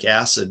cyanuric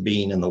acid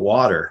being in the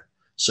water.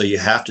 So you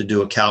have to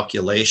do a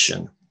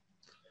calculation.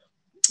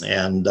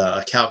 And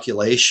a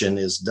calculation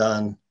is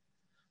done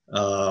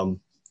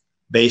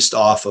based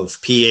off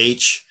of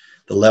pH,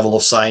 the level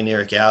of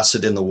cyanuric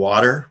acid in the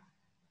water,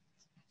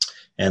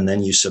 and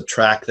then you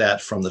subtract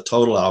that from the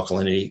total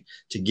alkalinity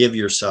to give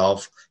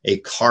yourself a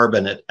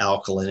carbonate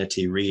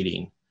alkalinity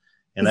reading.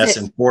 And that's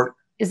important.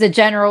 Is a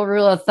general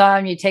rule of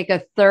thumb, you take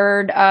a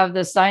third of the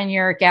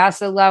cyanuric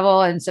acid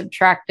level and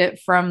subtract it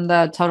from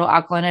the total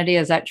alkalinity.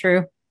 Is that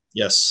true?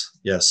 Yes,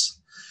 yes.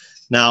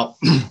 Now,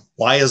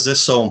 why is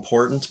this so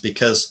important?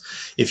 Because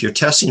if you're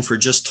testing for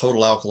just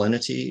total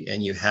alkalinity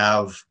and you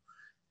have,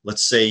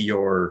 let's say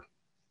your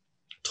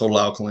total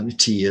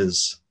alkalinity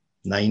is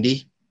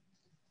 90,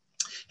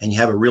 and you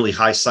have a really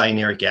high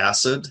cyanuric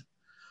acid,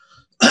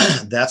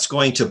 that's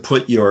going to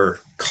put your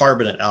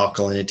carbonate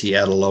alkalinity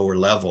at a lower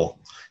level,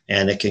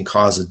 and it can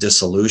cause a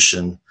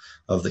dissolution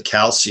of the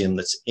calcium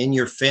that's in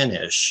your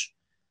finish,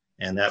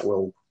 and that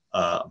will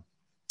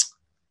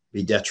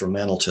be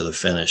detrimental to the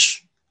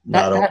finish.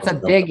 That's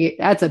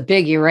a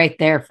biggie right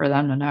there for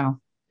them to know.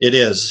 It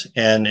is,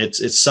 and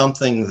it's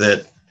something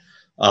that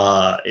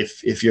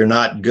if you're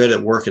not good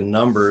at working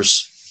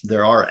numbers,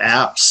 there are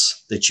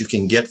apps that you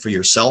can get for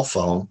your cell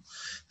phone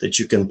that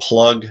you can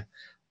plug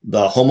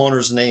the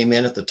homeowner's name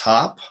in at the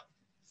top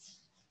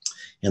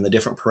and the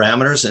different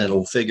parameters, and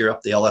it'll figure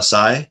up the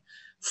LSI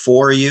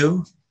for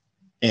you.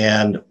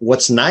 And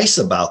what's nice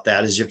about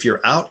that is if you're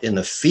out in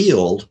the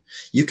field,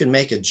 you can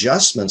make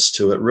adjustments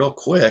to it real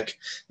quick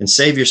and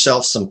save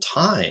yourself some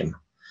time.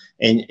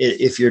 And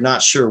if you're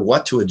not sure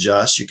what to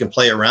adjust, you can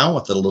play around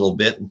with it a little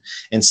bit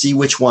and see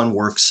which one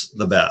works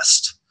the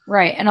best.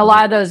 Right. And a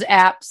lot of those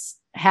apps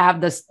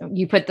have this,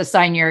 you put the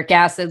cyanuric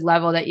acid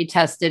level that you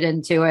tested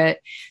into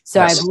it.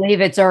 So yes. I believe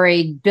it's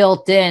already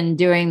built in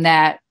doing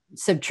that,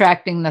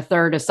 subtracting the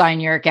third of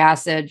cyanuric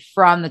acid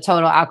from the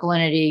total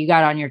alkalinity you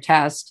got on your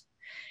test,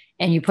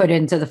 and you put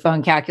into the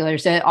phone calculator.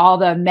 So all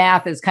the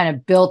math is kind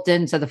of built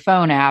into the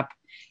phone app.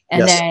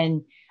 And yes.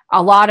 Then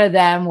a lot of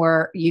them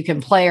where you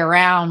can play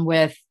around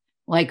with,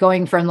 like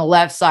going from the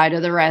left side to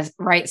the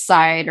right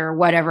side or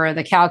whatever of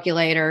the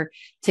calculator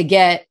to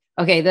get,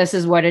 okay, this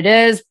is what it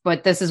is,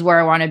 but this is where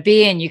I want to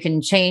be. And you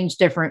can change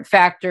different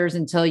factors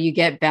until you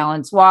get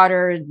balanced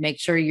water, make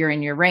sure you're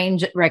in your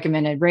range,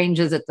 recommended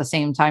ranges at the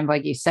same time,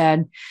 like you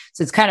said.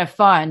 So it's kind of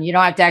fun. You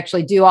don't have to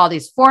actually do all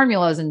these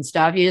formulas and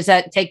stuff. You just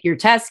have to take your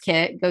test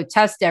kit, go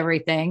test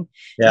everything,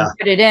 and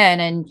put it in.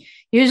 And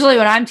usually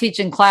when I'm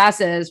teaching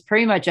classes,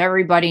 pretty much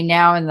everybody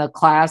now in the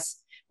class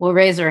will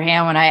raise their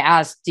hand when I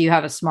ask, do you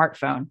have a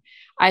smartphone?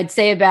 I'd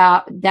say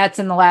that's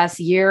in the last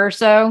year or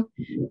so,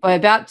 but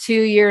about 2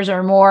 years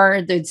or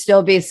more, there'd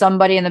still be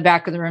somebody in the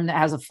back of the room that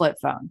has a flip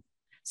phone.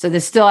 So they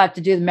still have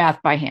to do the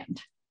math by hand.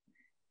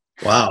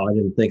 Wow. I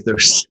didn't think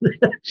there's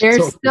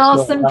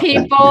still some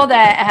people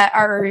that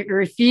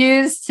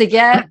refuse to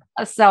get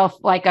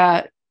like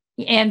a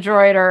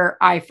Android or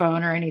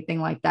iPhone or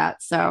anything like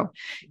that. So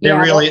they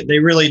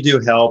really do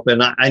help.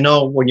 And I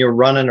know when you're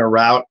running a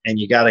route and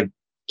you got to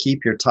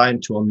keep your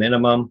time to a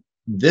minimum,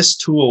 this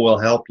tool will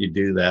help you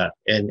do that,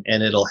 and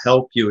it'll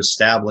help you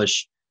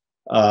establish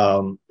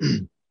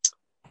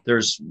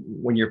there's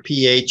when your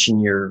pH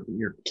and your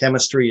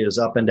chemistry is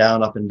up and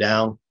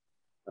down,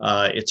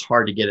 it's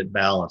hard to get it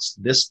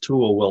balanced. This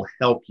tool will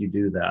help you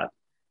do that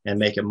and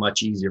make it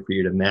much easier for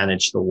you to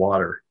manage the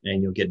water,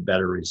 and you'll get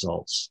better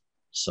results.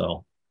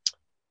 So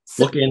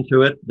look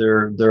into it.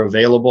 They're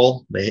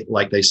available.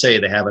 Like they say,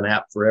 they have an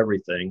app for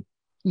everything.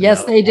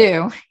 Yes, they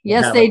do.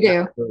 Yes, they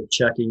do.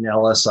 Checking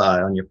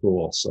LSI on your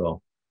pool.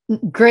 So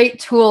great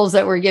tools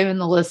that we're giving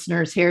the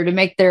listeners here to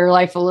make their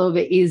life a little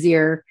bit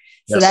easier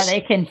so that they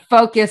can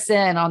focus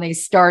in on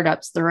these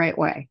startups the right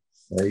way.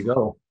 There you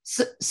go.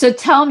 So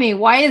tell me,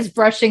 why is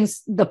brushing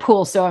the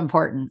pool so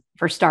important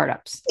for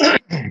startups?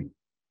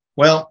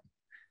 Well,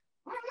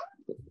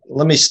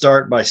 let me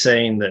start by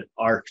saying that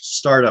our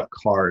startup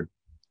card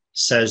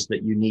says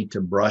that you need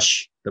to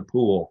brush the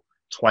pool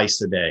twice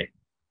a day.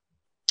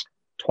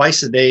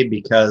 Twice a day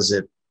because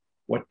it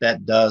what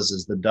that does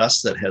is the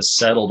dust that has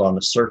settled on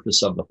the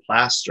surface of the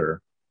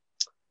plaster,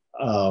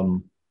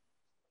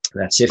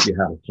 that's if you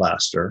have a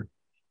plaster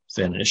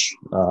finish.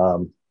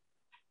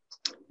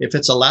 If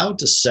it's allowed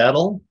to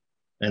settle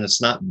and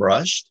it's not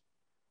brushed,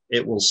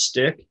 it will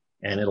stick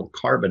and it'll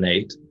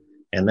carbonate.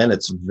 And then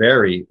it's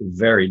very,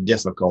 very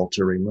difficult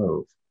to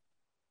remove.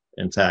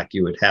 In fact,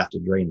 you would have to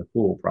drain the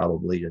pool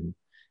probably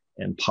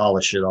and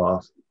polish it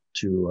off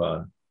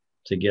to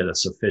get a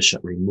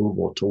sufficient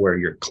removal to where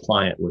your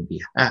client would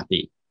be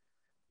happy.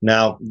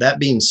 Now, that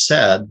being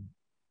said,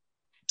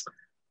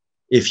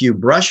 if you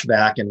brush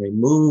back and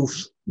remove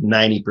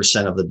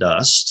 90% of the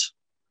dust,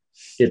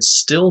 it's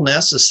still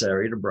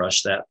necessary to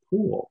brush that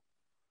pool.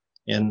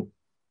 And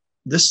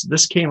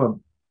this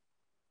came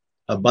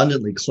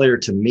abundantly clear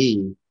to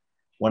me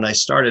when I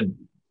started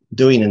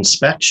doing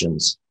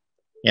inspections.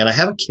 And I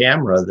have a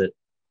camera that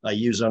I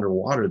use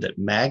underwater that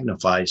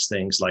magnifies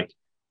things like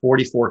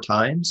 44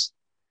 times.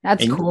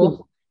 That's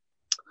cool.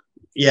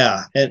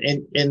 Yeah.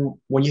 And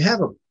when you have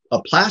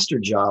a plaster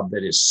job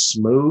that is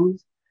smooth,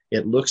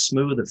 it looks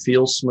smooth, it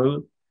feels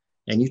smooth,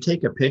 and you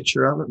take a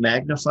picture of it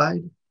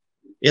magnified,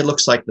 it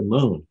looks like the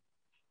moon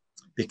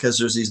because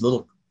there's these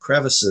little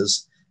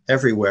crevices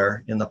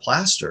everywhere in the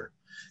plaster.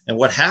 And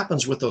what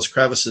happens with those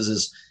crevices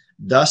is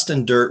dust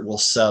and dirt will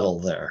settle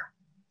there.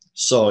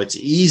 So it's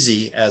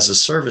easy as a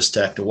service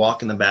tech to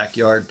walk in the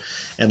backyard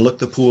and look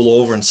the pool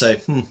over and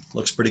say,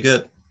 looks pretty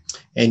good.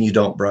 And you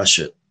don't brush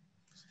it.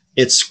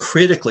 It's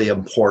critically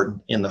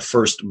important in the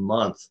first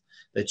month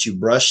that you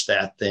brush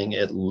that thing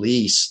at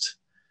least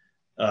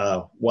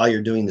while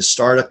you're doing the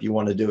startup. You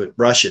want to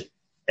brush it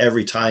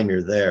every time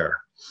you're there.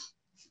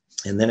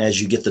 And then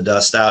as you get the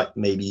dust out,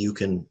 maybe you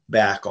can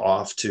back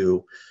off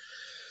to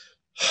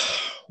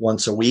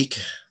once a week,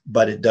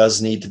 but it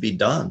does need to be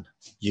done.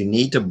 You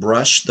need to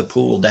brush the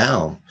pool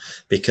down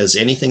because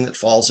anything that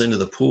falls into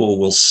the pool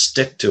will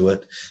stick to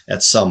it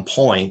at some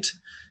point,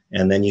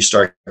 and then you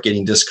start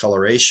getting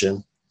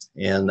discoloration,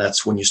 and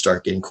that's when you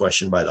start getting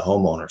questioned by the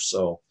homeowner.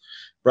 So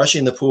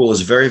brushing the pool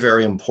is very,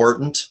 very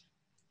important.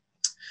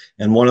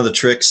 And one of the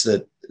tricks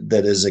that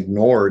is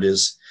ignored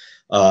is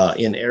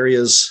in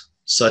areas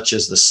such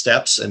as the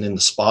steps and in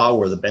the spa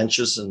where the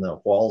benches and the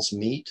walls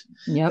meet,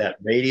 that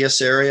radius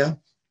area,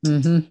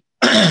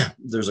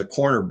 there's a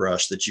corner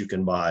brush that you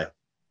can buy.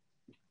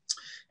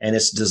 And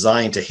it's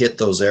designed to hit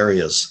those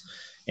areas.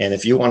 And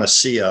if you want to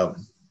see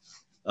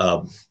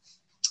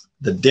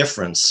the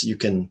difference, you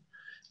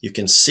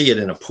can see it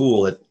in a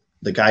pool.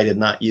 The guy did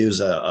not use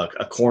a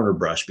corner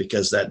brush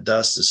because that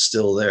dust is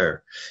still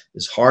there.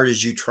 As hard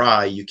as you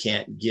try, you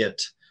can't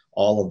get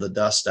all of the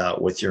dust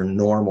out with your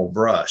normal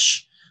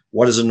brush.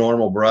 What is a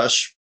normal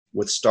brush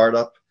with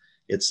startup?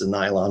 It's a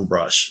nylon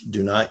brush.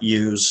 Do not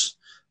use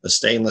a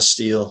stainless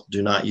steel.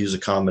 Do not use a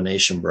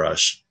combination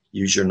brush.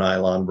 Use your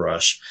nylon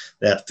brush.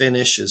 That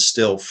finish is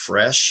still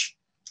fresh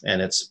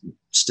and it's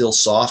still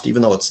soft,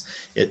 even though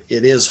it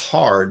is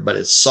hard, but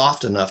it's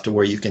soft enough to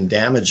where you can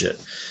damage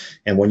it.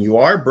 And when you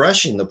are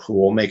brushing the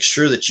pool, make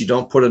sure that you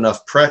don't put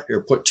enough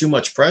pressure, put too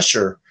much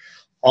pressure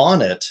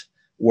on it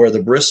where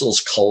the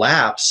bristles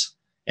collapse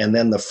and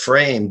then the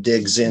frame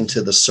digs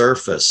into the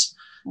surface.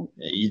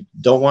 You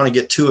don't want to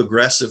get too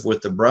aggressive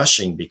with the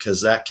brushing because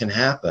that can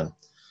happen.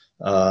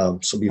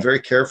 So be very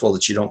careful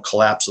that you don't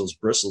collapse those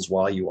bristles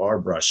while you are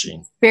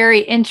brushing. Very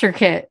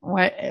intricate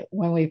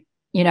when we,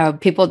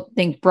 people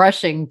think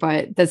brushing,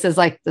 but this is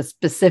like the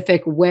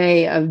specific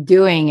way of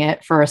doing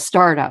it for a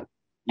startup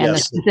and the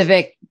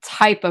specific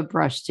type of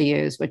brush to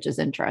use, which is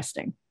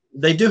interesting.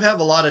 They do have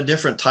a lot of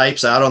different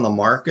types out on the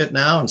market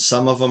now, and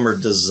some of them are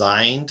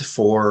designed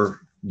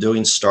for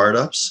doing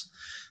startups.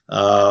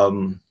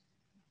 Can't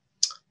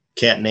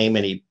name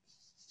any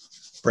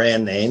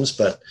brand names,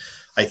 but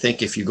I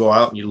think if you go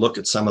out and you look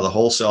at some of the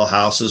wholesale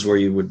houses where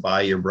you would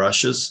buy your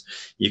brushes,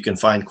 you can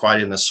find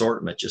quite an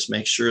assortment. Just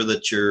make sure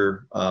that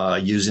you're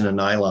using a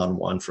nylon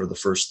one for the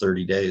first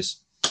 30 days.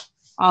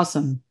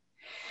 Awesome.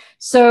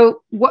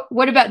 So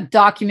what about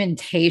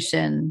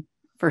documentation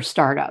for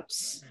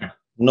startups?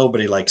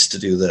 Nobody likes to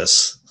do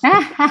this.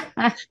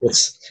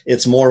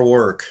 It's more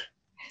work.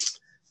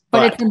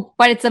 But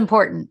it's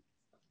important.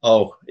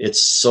 Oh,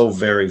 it's so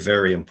very,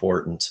 very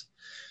important.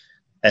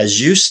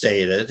 As you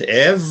stated,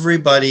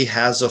 everybody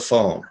has a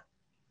phone.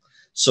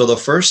 So the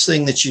first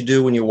thing that you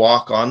do when you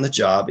walk on the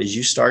job is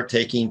you start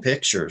taking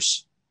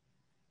pictures.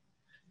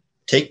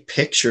 Take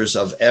pictures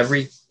of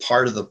every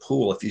part of the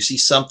pool. If you see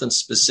something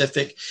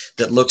specific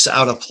that looks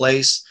out of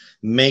place,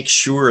 make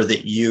sure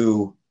that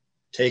you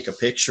take a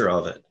picture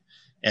of it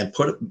and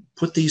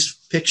put these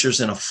pictures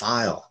in a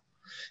file.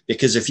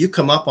 Because if you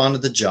come up onto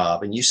the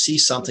job and you see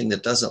something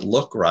that doesn't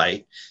look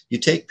right, you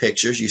take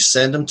pictures, you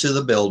send them to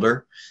the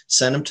builder,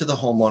 send them to the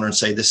homeowner and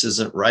say, this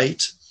isn't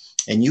right.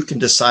 And you can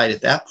decide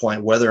at that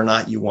point whether or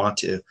not you want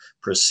to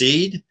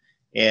proceed.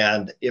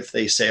 And if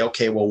they say,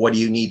 okay, well, what do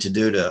you need to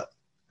do to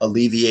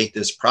alleviate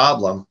this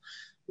problem?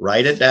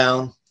 Write it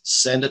down,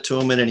 send it to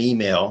them in an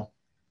email.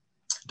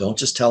 Don't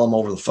just tell them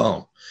over the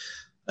phone.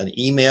 An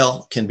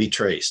email can be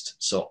traced.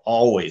 So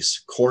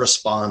always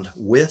correspond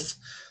with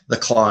the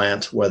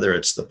client, whether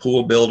it's the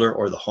pool builder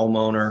or the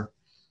homeowner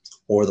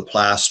or the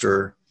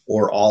plasterer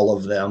or all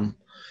of them.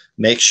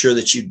 Make sure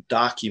that you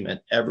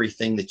document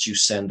everything that you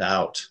send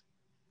out.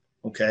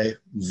 Okay.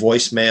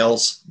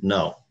 Voicemails,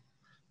 no.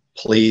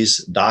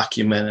 Please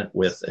document it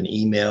with an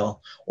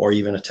email or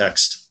even a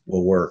text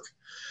will work.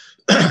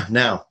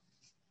 Now,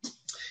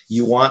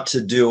 you want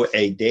to do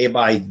a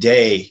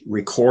day-by-day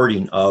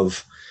recording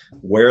of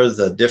where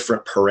the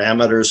different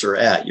parameters are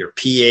at. Your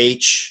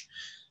pH,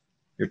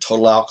 your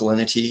total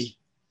alkalinity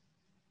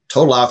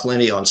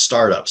on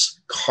startups,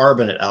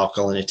 carbonate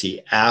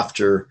alkalinity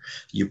after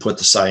you put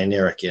the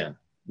cyanuric in.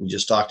 We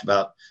just talked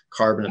about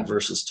carbonate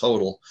versus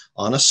total.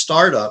 On a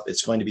startup,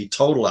 it's going to be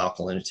total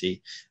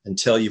alkalinity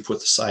until you put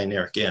the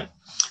cyanuric in.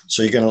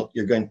 So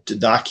you're going to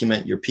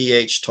document your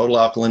pH, total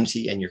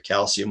alkalinity, and your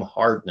calcium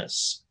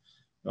hardness.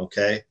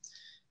 Okay.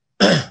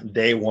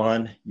 Day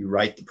one, you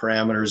write the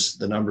parameters,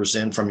 the numbers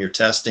in from your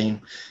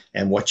testing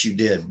and what you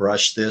did.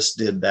 Brush this,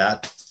 did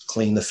that,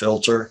 clean the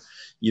filter.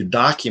 You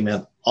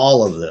document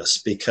all of this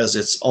because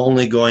it's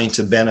only going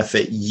to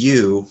benefit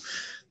you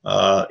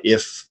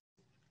if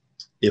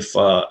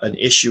an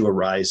issue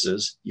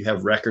arises. You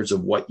have records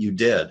of what you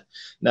did.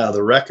 Now,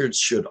 the records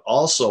should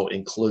also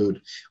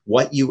include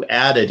what you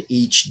added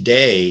each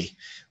day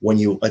when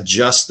you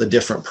adjust the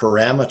different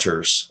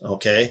parameters,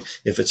 okay?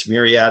 If it's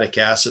muriatic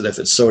acid, if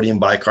it's sodium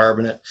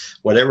bicarbonate,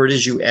 whatever it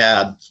is you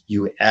add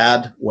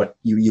what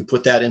you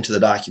put that into the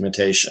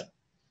documentation.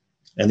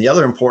 And the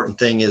other important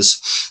thing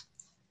is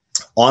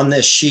on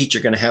this sheet,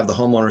 you're going to have the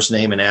homeowner's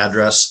name and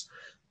address.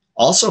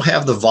 Also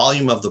have the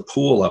volume of the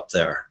pool up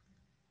there,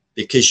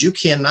 because you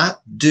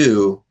cannot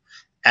do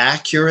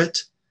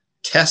accurate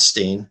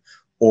testing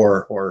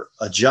or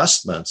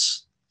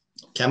adjustments,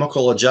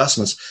 chemical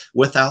adjustments,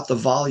 without the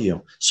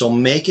volume. So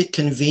make it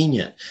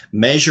convenient.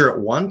 Measure it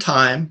one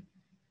time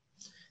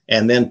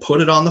and then put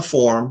it on the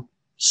form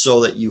so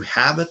that you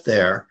have it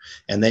there.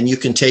 And then you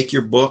can take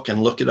your book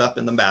and look it up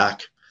in the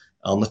back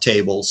on the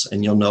tables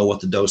and you'll know what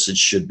the dosage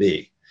should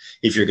be.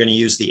 If you're going to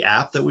use the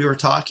app that we were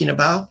talking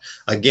about,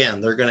 again,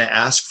 they're going to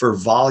ask for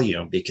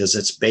volume because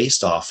it's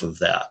based off of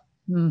that.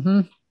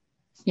 Mm-hmm.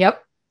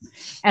 Yep.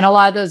 And a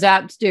lot of those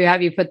apps do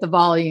have you put the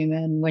volume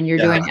in when you're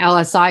doing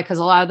LSI, because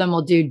a lot of them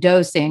will do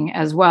dosing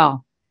as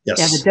well. Yes.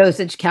 They have a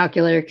dosage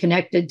calculator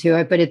connected to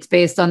it, but it's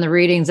based on the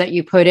readings that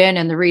you put in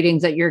and the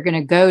readings that you're going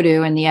to go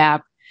to in the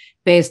app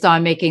based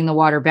on making the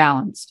water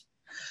balanced.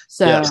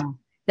 So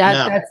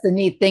that's the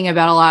neat thing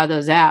about a lot of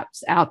those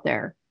apps out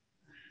there.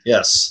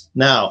 Yes.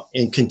 Now,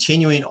 in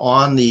continuing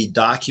on the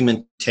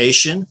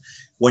documentation,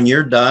 when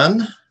you're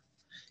done,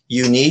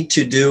 you need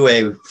to do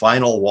a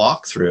final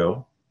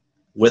walkthrough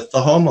with the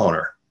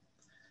homeowner.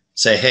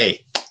 Say,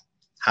 hey,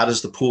 how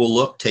does the pool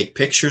look? Take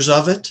pictures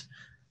of it.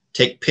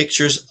 Take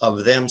pictures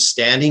of them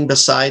standing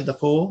beside the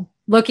pool.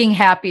 Looking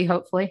happy,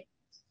 hopefully.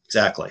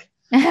 Exactly.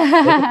 Take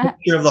a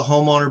picture of the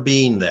homeowner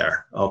being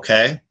there,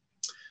 okay?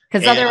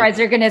 Because otherwise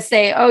they're going to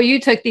say, oh, you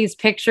took these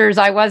pictures.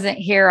 I wasn't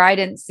here. I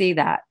didn't see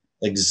that.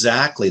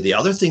 Exactly. The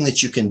other thing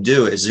that you can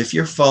do is if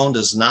your phone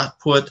does not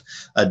put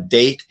a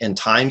date and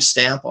time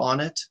stamp on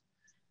it,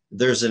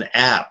 there's an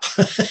app.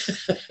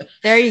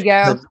 There you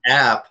go. An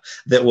app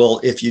that will,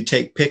 if you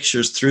take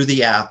pictures through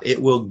the app, it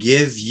will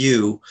give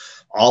you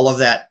all of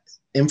that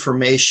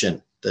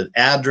information, the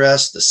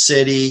address, the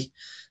city,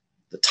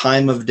 the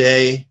time of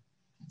day,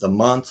 the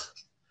month,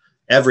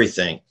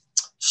 everything.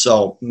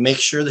 So make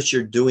sure that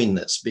you're doing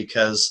this,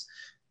 because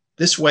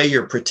this way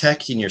you're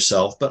protecting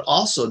yourself, but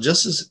also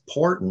just as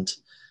important,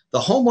 the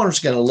homeowner's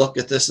going to look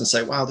at this and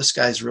say, wow, this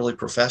guy's really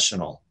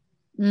professional.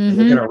 Mm-hmm.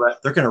 And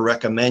they're going to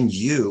recommend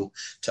you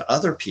to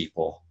other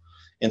people.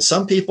 And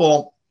some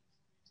people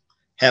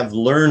have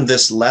learned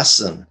this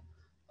lesson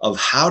of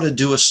how to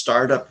do a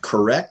startup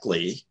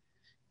correctly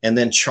and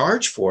then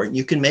charge for it.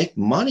 You can make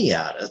money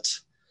at it.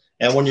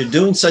 And when you're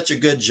doing such a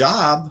good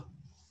job,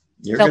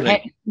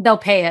 they'll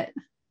pay it.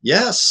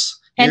 Yes.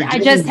 And I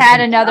just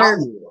had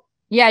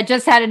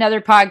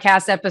another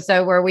podcast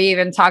episode where we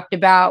even talked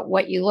about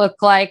what you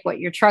look like, what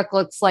your truck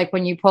looks like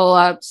when you pull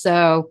up.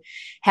 So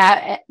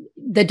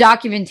the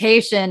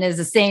documentation is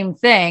the same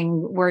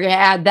thing. We're going to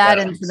add that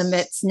into the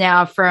mix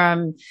now,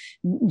 from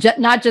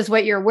not just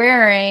what you're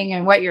wearing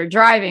and what you're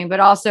driving, but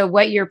also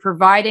what you're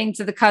providing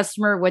to the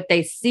customer. What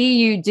they see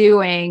you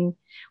doing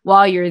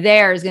while you're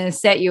there is going to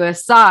set you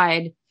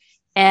aside.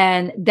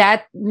 And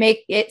that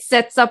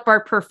sets up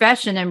our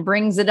profession and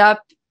brings it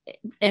up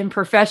in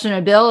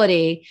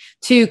professionability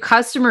to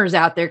customers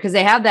out there, because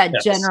they have that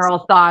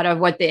general thought of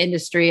what the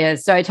industry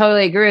is. So I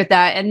totally agree with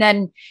that. And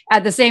then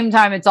at the same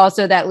time, it's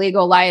also that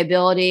legal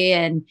liability,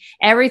 and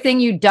everything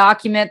you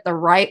document the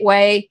right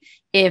way.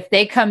 If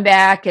they come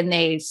back and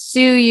they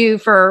sue you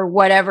for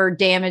whatever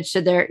damage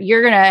to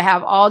you're going to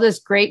have all this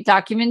great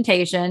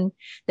documentation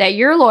that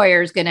your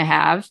lawyer is going to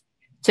have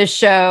to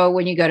show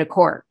when you go to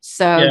court.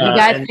 So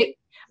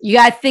you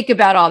got to think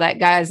about all that,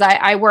 guys.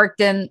 I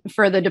worked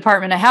for the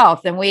Department of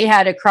Health, and we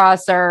had to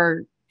cross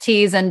our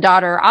T's and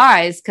dot our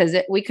I's, because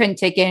we couldn't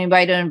take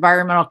anybody to an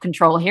environmental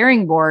control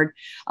hearing board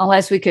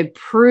unless we could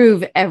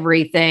prove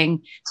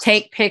everything,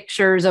 take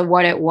pictures of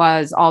what it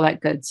was, all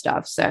that good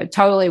stuff. So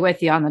totally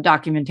with you on the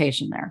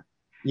documentation there.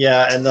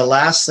 Yeah. And the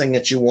last thing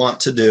that you want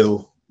to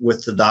do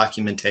with the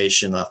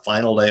documentation,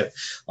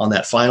 on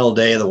that final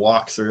day of the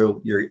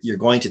walkthrough, you're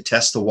going to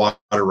test the water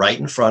right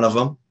in front of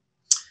them,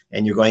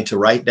 and you're going to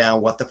write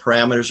down what the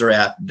parameters are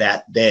at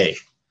that day,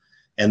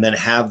 and then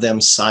have them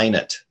sign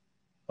it.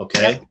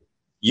 Okay. Yep.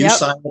 You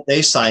sign it,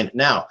 they sign it.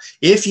 Now,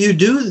 if you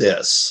do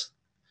this,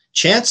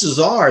 chances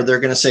are they're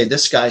going to say,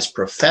 this guy's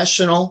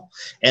professional,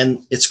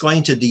 and it's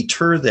going to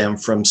deter them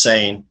from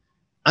saying,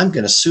 I'm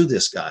going to sue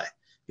this guy,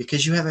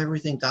 because you have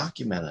everything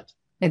documented.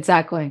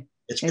 Exactly.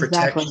 It's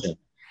protection.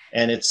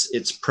 And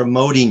it's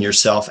promoting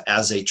yourself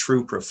as a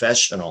true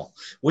professional,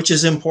 which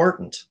is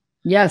important.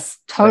 Yes,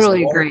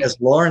 totally agree. As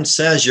Lauren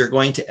says, you're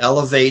going to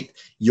elevate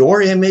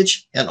your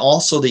image and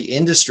also the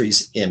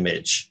industry's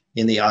image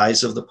in the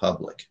eyes of the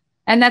public.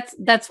 And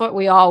that's what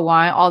we all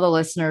want. All the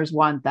listeners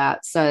want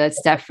that. So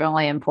that's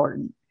definitely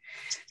important.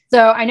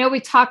 So I know we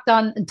touched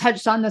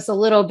on this a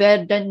little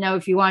bit. Didn't know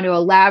if you want to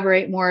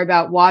elaborate more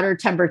about water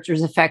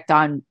temperature's effect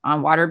on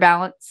water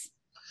balance.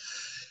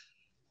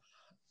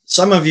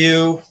 Some of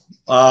you,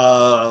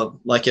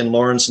 like in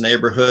Lauren's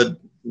neighborhood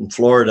in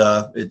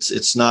Florida,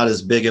 it's not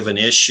as big of an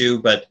issue.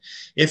 But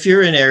if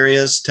you're in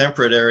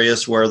temperate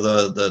areas where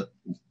the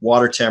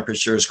water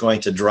temperature is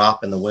going to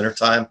drop in the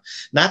wintertime,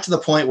 not to the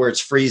point where it's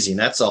freezing,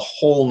 that's a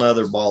whole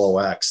nother ball of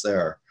wax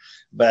there.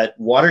 But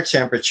water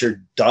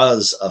temperature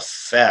does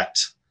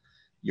affect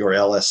your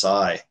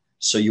LSI.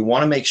 So you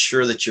want to make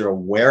sure that you're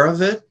aware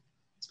of it.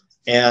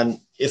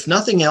 And if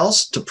nothing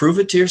else, to prove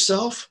it to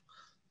yourself,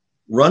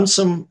 run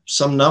some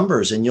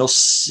numbers and you'll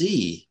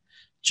see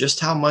just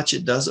how much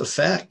it does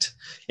affect.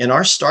 In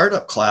our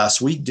startup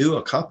class, we do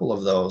a couple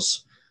of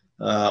those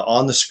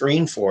on the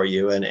screen for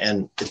you.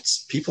 And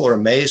people are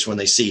amazed when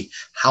they see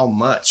how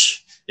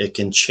much it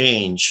can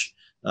change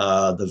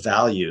the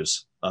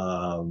values.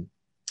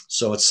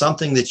 So it's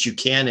something that you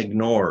can't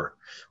ignore.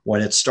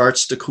 When it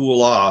starts to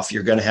cool off,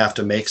 you're going to have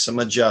to make some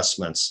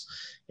adjustments.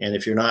 And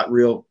if you're not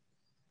real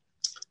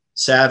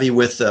savvy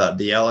with the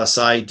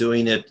LSI,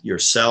 doing it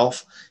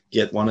yourself,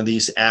 get one of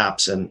these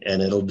apps and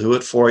it'll do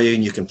it for you,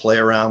 and you can play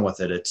around with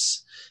it.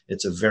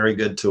 It's a very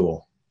good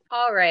tool.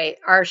 All right,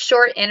 our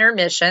short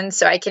intermission,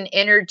 so I can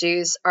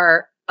introduce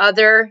our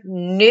other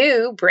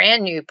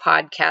brand new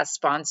podcast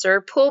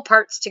sponsor, Pool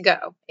Parts to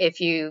Go. If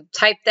you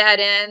type that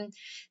in,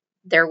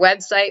 their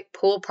website,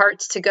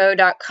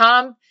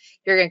 poolpartstogo.com,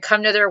 you're going to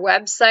come to their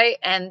website,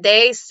 and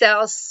they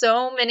sell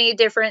so many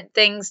different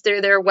things through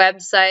their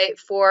website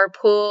for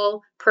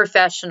pool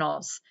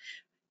professionals.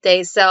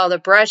 They sell the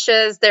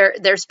brushes,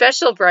 their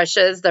special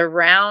brushes, the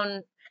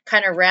round,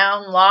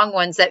 long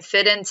ones that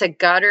fit into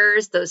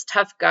gutters, those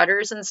tough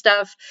gutters and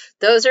stuff.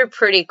 Those are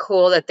pretty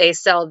cool that they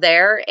sell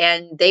there,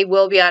 and they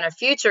will be on a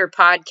future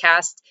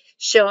podcast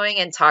showing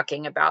and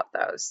talking about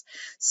those.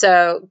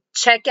 So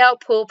check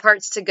out Pool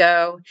Parts to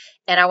Go.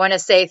 And I want to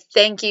say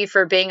thank you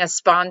for being a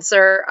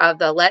sponsor of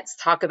the Let's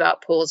Talk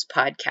About Pools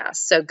podcast.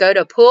 So go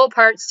to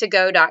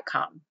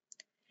poolpartstogo.com.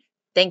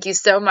 Thank you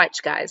so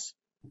much, guys.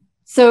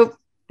 So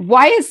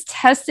why is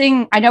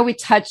testing, I know we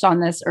touched on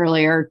this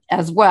earlier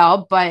as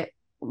well, but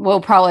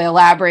we'll probably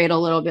elaborate a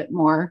little bit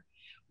more.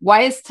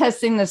 Why is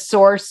testing the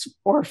source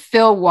or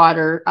fill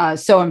water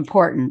so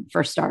important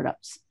for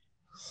startups?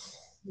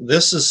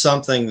 This is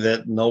something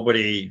that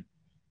nobody,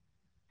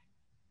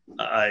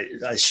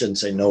 I shouldn't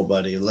say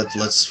nobody,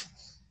 let's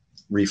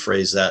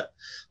rephrase that.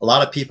 A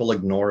lot of people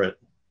ignore it.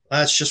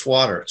 It's just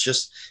water.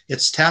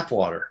 It's tap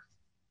water.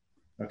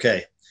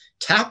 Okay.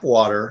 Tap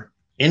water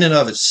in and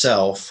of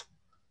itself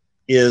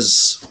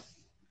is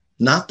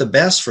not the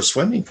best for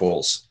swimming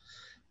pools.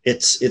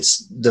 It's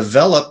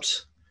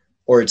developed,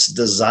 or it's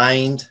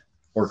designed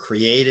or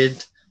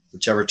created,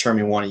 whichever term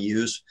you want to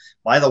use,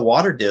 by the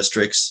water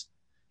districts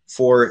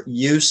for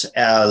use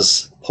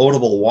as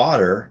potable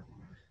water,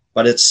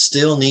 but it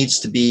still needs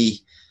to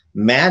be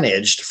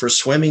managed for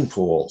swimming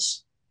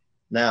pools.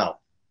 Now,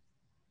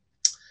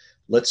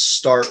 let's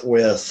start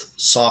with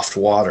soft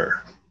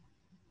water.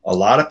 A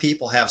lot of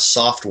people have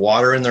soft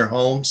water in their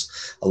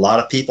homes. A lot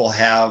of people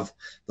have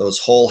those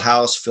whole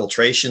house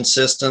filtration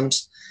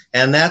systems,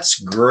 and that's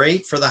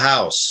great for the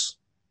house.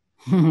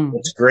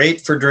 It's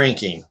great for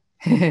drinking,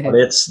 but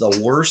it's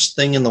the worst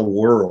thing in the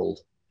world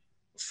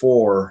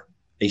for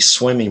a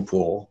swimming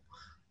pool,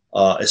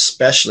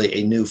 especially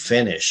a new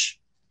finish.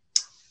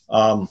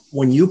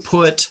 When you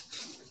put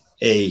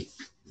a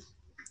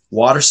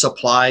water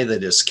supply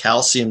that is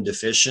calcium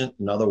deficient,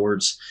 in other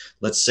words,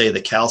 let's say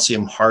the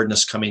calcium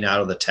hardness coming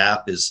out of the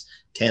tap is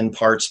 10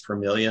 parts per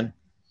million,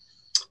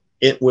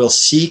 it will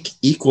seek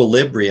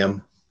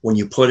equilibrium when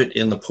you put it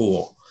in the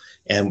pool.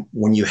 And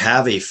when you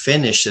have a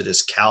finish that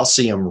is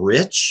calcium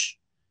rich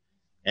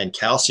and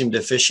calcium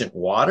deficient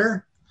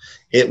water,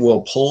 it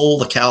will pull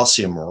the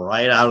calcium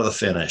right out of the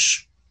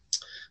finish.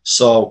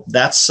 So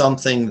that's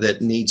something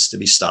that needs to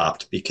be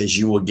stopped, because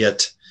you will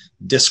get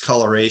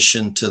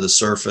discoloration to the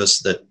surface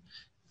that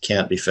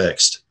can't be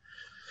fixed.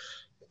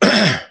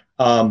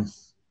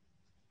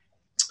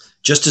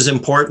 Just as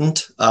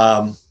important,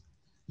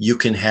 you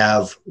can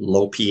have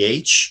low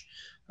pH.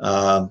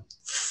 The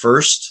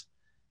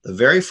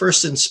very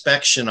first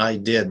inspection I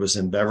did was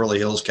in Beverly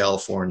Hills,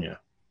 California.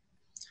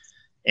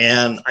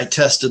 And I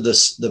tested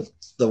the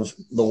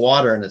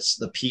water, and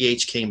the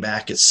pH came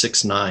back at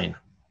 6.9.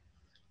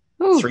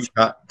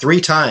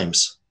 Three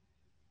times.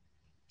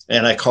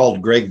 And I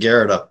called Greg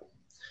Garrett up.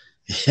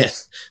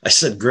 I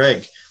said,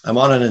 Greg, I'm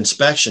on an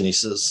inspection. He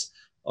says,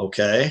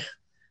 okay.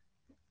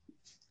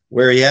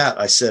 Where are you at?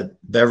 I said,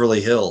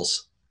 Beverly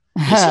Hills.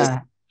 He says,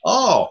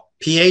 oh,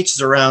 pH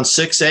is around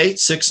 6.8,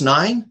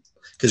 6.9.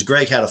 Because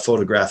Greg had a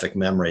photographic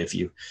memory.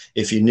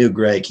 If you knew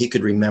Greg, he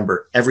could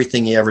remember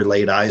everything he ever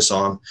laid eyes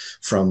on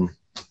from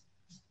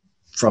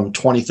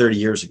 20, 30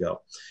 years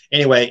ago.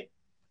 Anyway,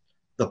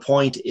 the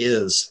point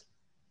is,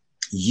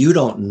 you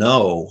don't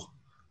know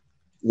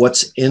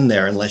what's in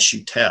there unless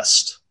you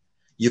test.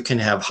 You can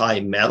have high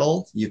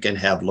metal, you can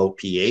have low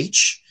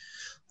pH.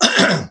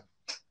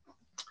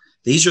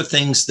 These are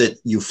things that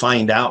you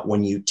find out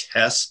when you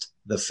test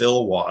the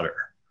fill water,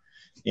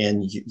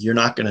 and you're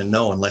not going to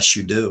know unless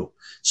you do.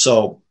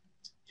 So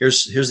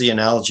here's the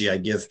analogy I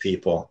give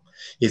people.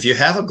 If you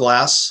have a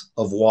glass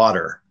of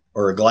water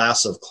or a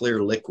glass of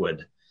clear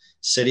liquid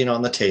sitting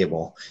on the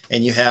table,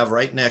 and you have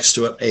right next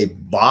to it a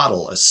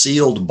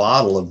sealed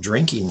bottle of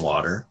drinking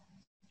water,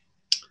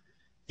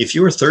 if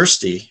you were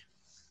thirsty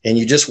and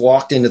you just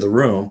walked into the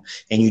room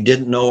and you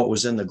didn't know what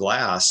was in the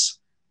glass,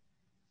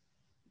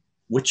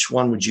 which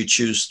one would you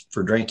choose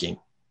for drinking?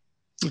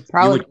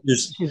 Probably you would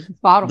choose the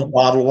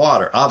bottled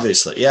water,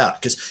 obviously. Yeah,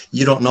 because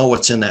you don't know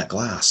what's in that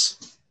glass.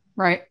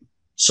 Right.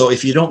 So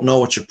if you don't know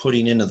what you're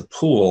putting into the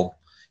pool,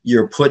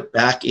 you're put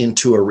back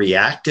into a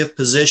reactive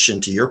position.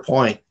 To your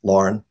point,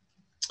 Lauren,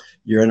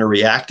 you're in a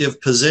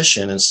reactive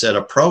position instead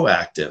of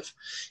proactive.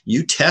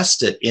 You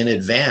test it in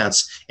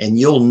advance and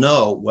you'll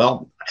know,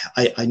 well,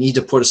 I need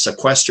to put a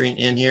sequestrant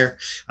in here.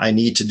 I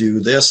need to do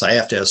this. I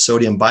have to have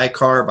sodium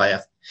bicarb. I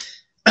have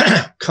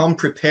come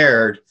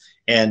prepared,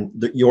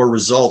 and your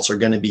results are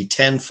going to be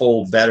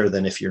tenfold better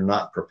than if you're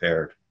not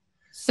prepared.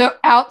 So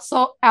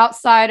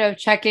outside of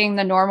checking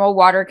the normal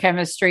water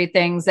chemistry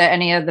things that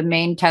any of the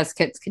main test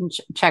kits can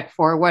check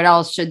for, what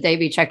else should they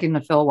be checking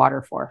the fill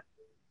water for?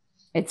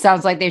 It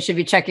sounds like they should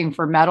be checking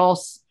for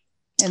metals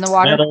in the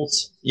water.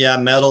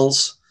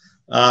 Metals.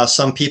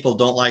 Some people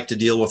don't like to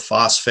deal with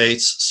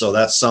phosphates, so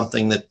that's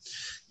something that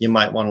you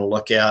might want to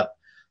look at.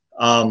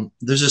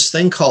 There's this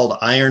thing called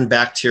iron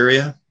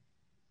bacteria.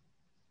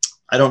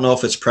 I don't know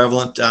if it's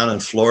prevalent down in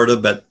Florida,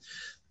 but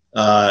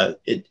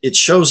it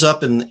shows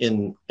up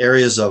in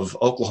areas of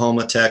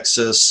Oklahoma,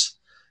 Texas,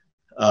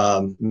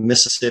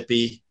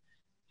 Mississippi,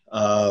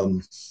 a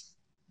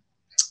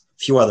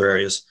few other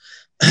areas.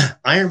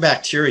 Iron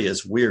bacteria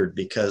is weird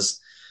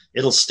because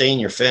it'll stain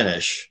your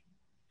finish,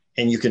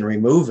 and you can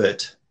remove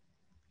it,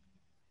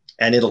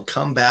 and it'll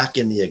come back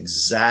in the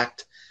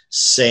exact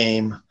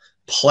same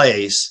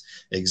place,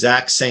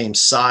 exact same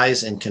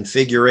size and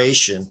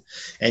configuration.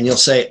 And you'll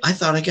say, I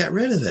thought I got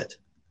rid of it.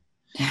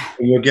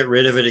 And you'll get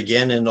rid of it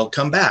again and it'll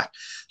come back.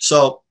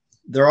 So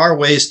there are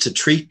ways to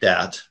treat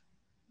that.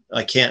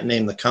 I can't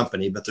name the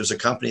company, but there's a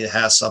company that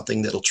has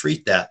something that'll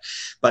treat that.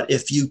 But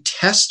if you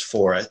test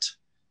for it,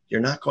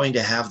 you're not going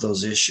to have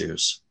those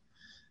issues.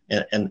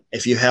 And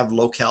if you have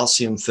low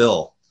calcium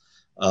fill,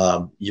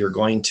 you're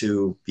going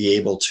to be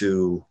able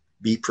to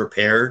be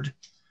prepared,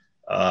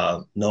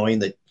 knowing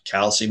that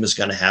calcium is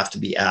going to have to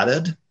be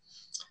added.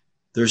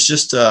 There's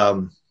just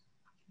too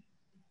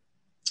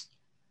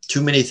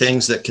many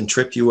things that can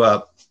trip you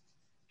up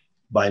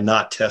by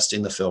not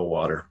testing the fill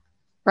water.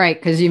 Right,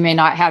 because you may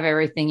not have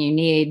everything you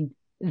need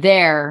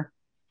there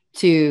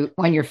to,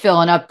 when you're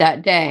filling up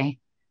that day,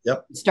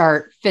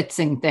 start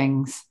fixing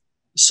things.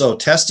 So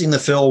testing the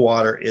fill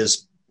water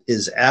is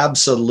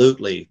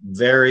absolutely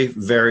very,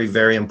 very,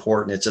 very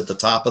important. It's at the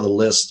top of the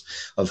list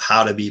of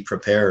how to be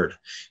prepared.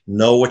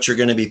 Know what you're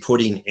going to be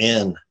putting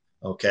in,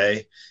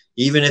 okay?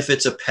 Even if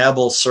it's a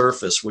pebble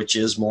surface, which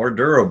is more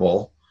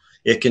durable,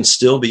 it can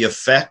still be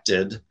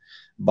affected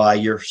by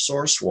your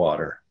source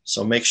water.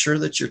 So make sure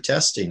that you're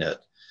testing it.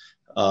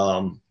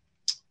 And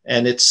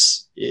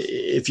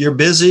if you're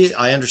busy,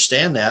 I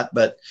understand that,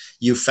 but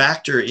you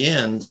factor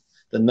in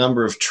the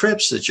number of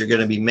trips that you're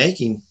going to be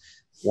making,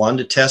 one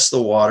to test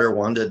the water,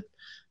 one to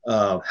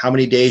how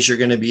many days you're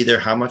going to be there,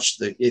 how much,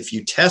 if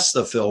you test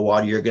the fill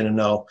water, you're going to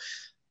know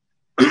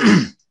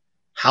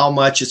how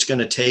much it's going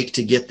to take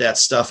to get that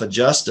stuff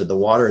adjusted, the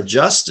water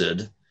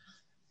adjusted,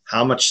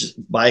 how much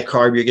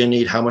bicarb you're going to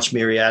need, how much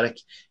muriatic.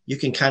 You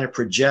can kind of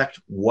project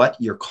what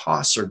your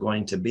costs are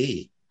going to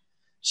be.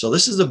 So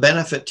this is a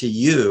benefit to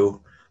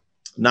you,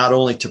 not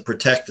only to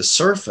protect the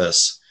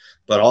surface,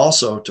 but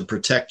also to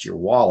protect your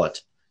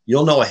wallet.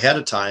 You'll know ahead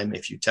of time,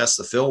 if you test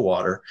the fill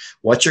water,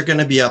 what you're going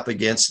to be up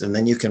against, and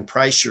then you can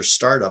price your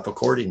startup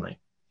accordingly.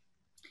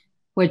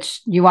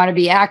 Which you want to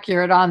be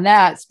accurate on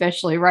that,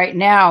 especially right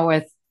now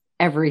with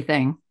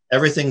everything.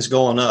 Everything's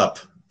going up.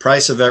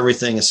 Price of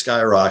everything is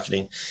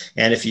skyrocketing.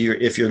 And if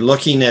you're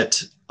looking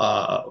at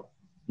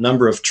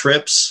number of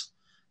trips,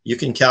 you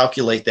can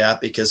calculate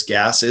that because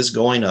gas is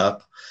going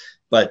up.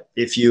 But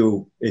if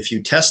you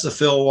test the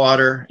fill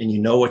water and you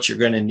know what you're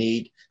going to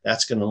need,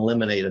 that's going to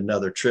eliminate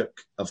another trip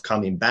of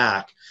coming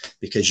back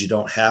because you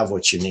don't have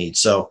what you need.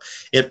 So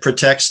it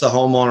protects the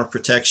homeowner,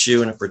 protects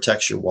you, and it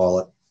protects your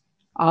wallet.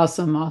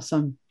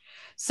 Awesome.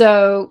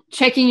 So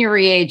checking your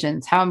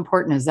reagents, how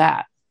important is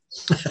that?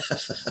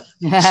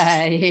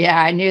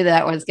 Yeah, I knew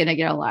that was going to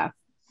get a laugh.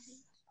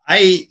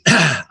 I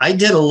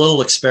did a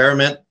little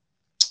experiment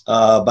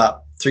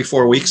about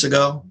 3-4 weeks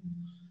ago,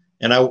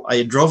 and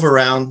I drove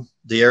around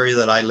the area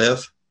that I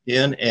live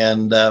in,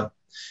 and I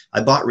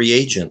bought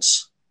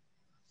reagents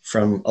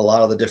from a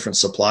lot of the different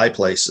supply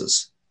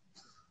places,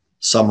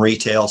 some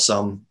retail,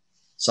 some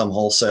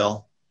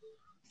wholesale,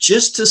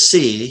 just to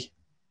see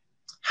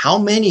how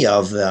many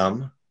of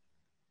them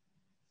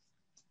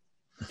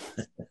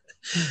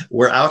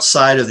were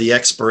outside of the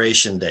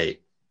expiration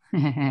date.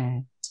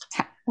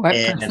 What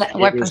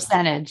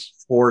percentage?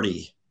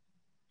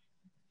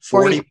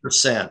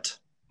 40%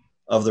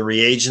 of the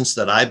reagents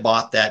that I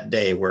bought that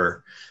day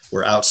were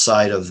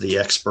outside of the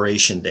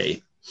expiration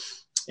date.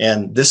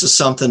 And this is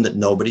something that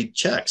nobody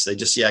checks. They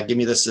just, give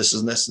me this,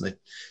 and this, and they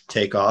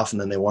take off,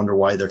 and then they wonder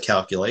why their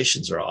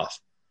calculations are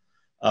off.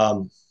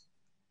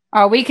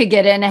 We could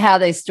get into how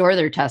they store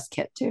their test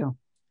kit too.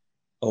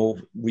 Oh,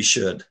 we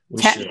should.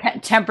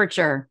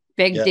 Temperature,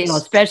 big deal,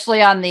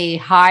 especially on the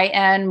high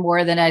end,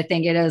 more than I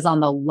think it is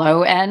on the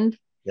low end.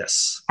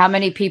 Yes. How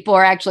many people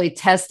are actually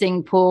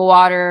testing pool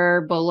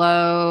water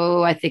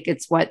below, I think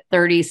it's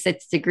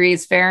 36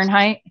 degrees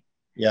Fahrenheit?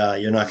 Yeah,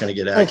 you're not going to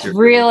get accurate. It's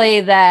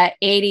really that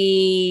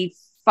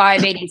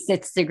 85,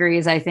 86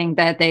 degrees, I think,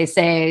 that they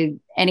say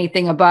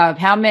anything above.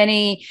 How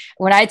many,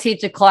 when I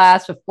teach a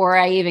class, before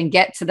I even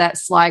get to that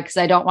slide, because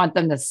I don't want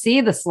them to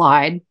see the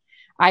slide,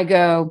 I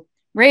go,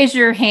 raise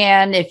your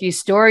hand if you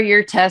store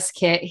your test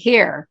kit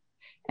here.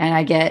 And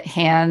I get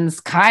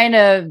hands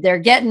they're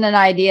getting an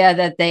idea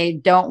that they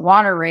don't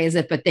want to raise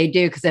it, but they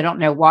do because they don't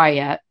know why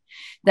yet.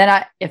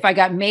 Then if I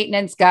got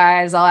maintenance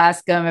guys, I'll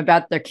ask them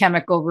about their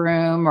chemical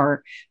room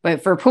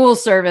but for pool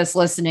service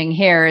listening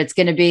here, it's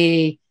going to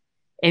be,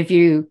 if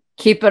you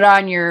keep it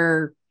on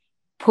your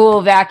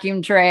pool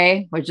vacuum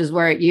tray, which is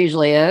where it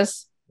usually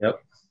is,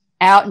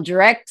 out in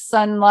direct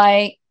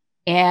sunlight,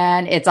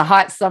 and it's a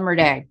hot summer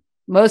day.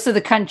 Most of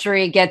the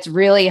country gets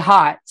really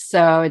hot,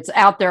 so it's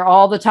out there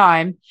all the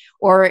time,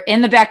 or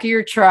in the back of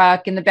your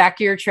truck, in the back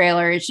of your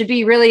trailer. It should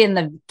be really in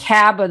the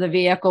cab of the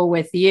vehicle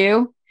with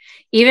you.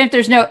 Even if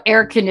there's no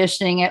air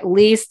conditioning, at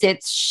least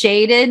it's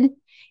shaded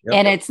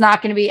and it's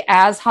not going to be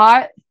as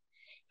hot.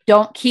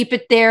 Don't keep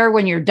it there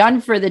when you're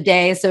done for the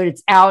day, so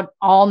it's out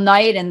all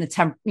night in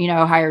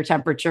the higher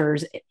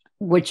temperatures,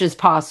 which is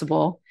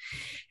possible.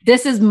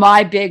 This is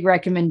my big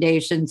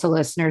recommendation to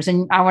listeners,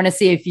 and I want to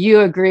see if you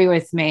agree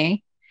with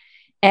me.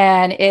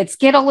 And it's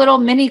get a little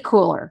mini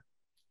cooler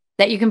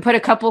that you can put a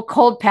couple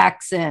cold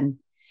packs in.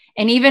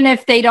 And even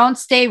if they don't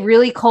stay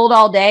really cold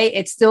all day,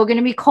 it's still going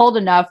to be cold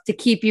enough to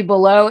keep you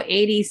below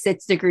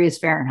 86 degrees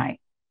Fahrenheit.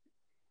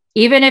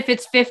 Even if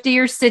it's 50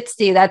 or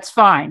 60, that's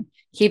fine.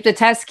 Keep the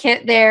test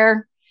kit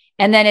there.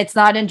 And then it's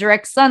not in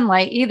direct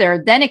sunlight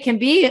either. Then it can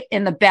be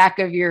in the back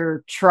of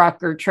your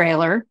truck or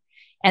trailer.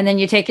 And then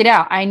you take it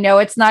out. I know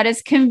it's not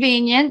as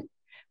convenient,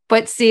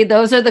 but see,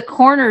 those are the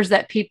corners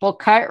that people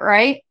cut,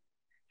 right?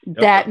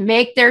 That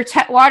make their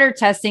water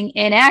testing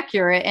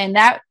inaccurate, and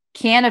that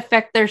can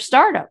affect their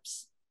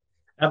startups.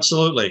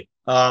 Absolutely.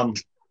 Those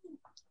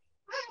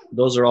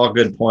are all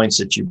good points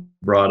that you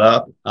brought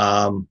up.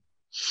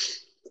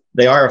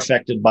 They are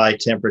affected by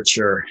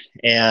temperature,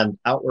 and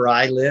out where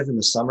I live in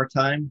the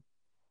summertime,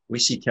 we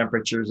see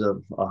temperatures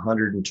of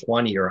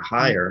 120 or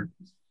higher.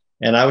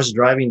 And I was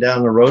driving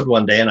down the road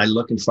one day, and I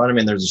look in front of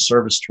me, and there's a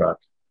service truck.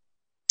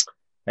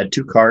 Had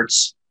 2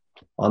 carts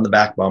on the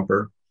back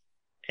bumper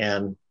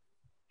and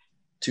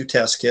 2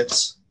 test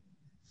kits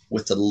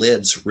with the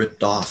lids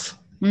ripped off.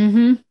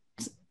 Mm-hmm.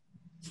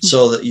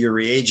 So that your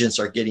reagents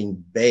are getting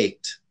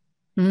baked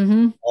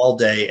all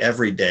day,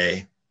 every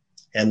day,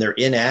 and they're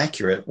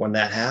inaccurate when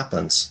that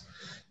happens.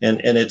 And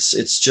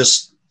it's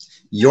just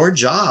your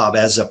job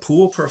as a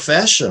pool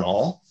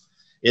professional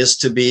is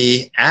to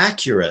be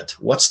accurate.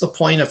 What's the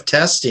point of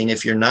testing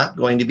if you're not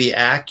going to be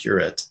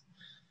accurate?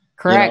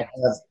 Correct.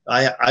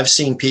 I've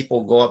seen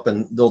people go up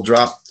and they'll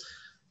drop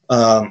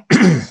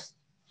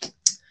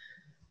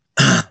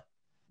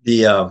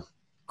the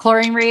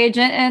chlorine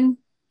reagent in?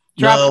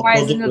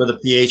 With a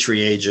pH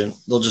reagent.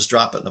 They'll just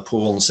drop it in the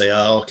pool and say,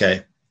 oh,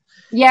 okay.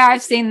 Yeah,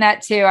 I've seen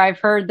that too. I've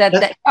heard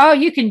that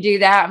you can do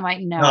that. I'm like,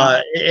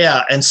 no.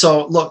 Yeah. And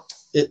so, look,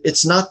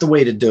 it's not the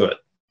way to do it.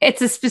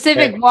 It's a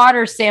specific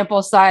water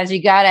sample size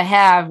you got to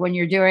have when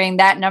you're doing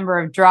that number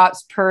of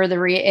drops per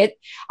the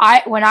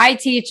when I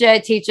teach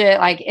it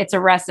like it's a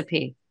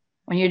recipe.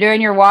 When you're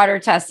doing your water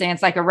testing,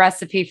 it's like a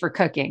recipe for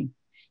cooking.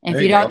 And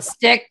if you don't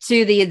stick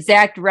to the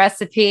exact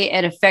recipe,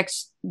 it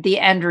affects the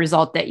end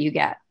result that you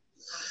get.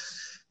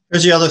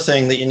 Here's the other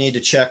thing that you need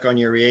to check on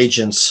your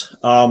reagents.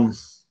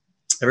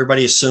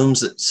 Everybody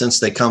assumes that since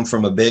they come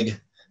from a big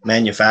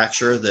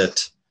manufacturer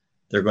that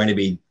they're going to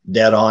be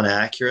dead on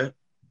accurate.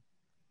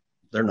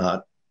 They're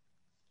not.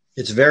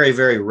 It's very,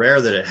 very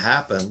rare that it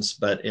happens,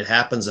 but it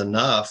happens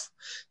enough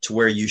to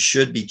where you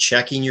should be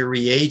checking your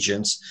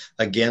reagents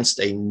against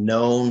a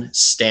known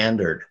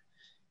standard.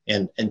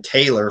 And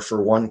Taylor,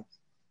 for one,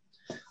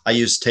 I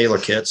use Taylor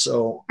kit,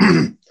 so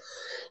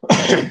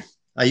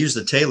I use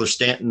the Taylor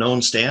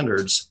known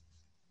standards,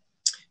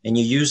 and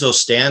you use those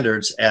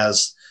standards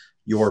as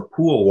your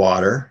pool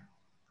water,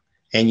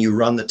 and you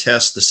run the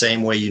test the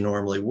same way you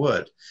normally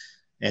would.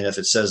 And if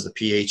it says the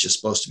pH is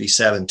supposed to be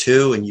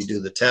 7.2 and you do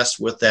the test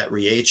with that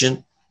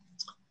reagent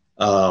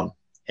and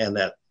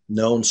that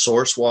known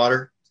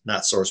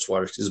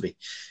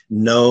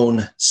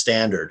known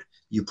standard,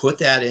 you put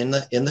that in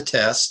the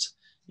test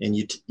and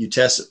you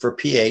test it for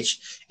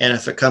pH. And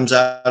if it comes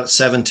out at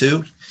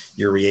 7.2,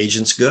 your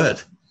reagent's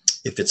good.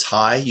 If it's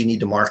high, you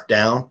need to mark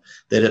down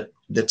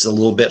that's a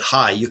little bit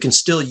high. You can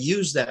still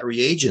use that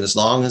reagent as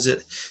long as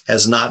it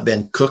has not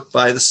been cooked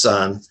by the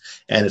sun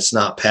and it's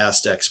not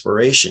past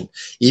expiration.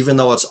 Even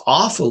though it's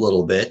off a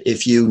little bit,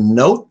 if you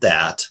note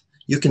that,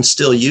 you can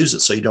still use it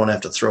so you don't have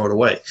to throw it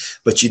away.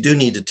 But you do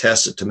need to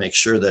test it to make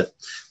sure that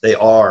they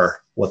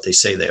are what they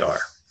say they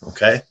are.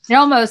 Okay. It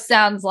almost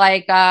sounds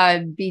like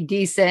be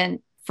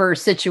decent for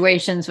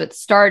situations with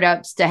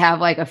startups to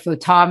have like a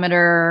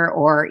photometer,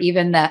 or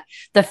even the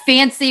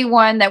fancy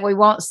one that we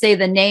won't say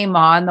the name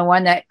on, the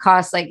one that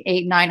costs like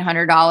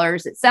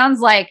 $800-900. It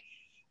sounds like,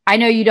 I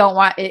know you don't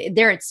want it,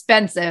 they're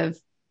expensive,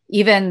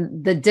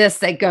 even the discs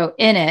that go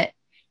in it,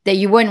 that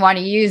you wouldn't want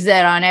to use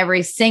it on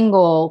every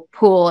single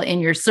pool in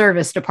your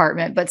service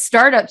department. But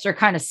startups are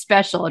kind of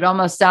special. It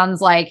almost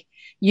sounds like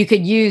you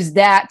could use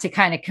that to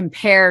kind of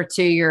compare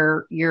to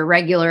your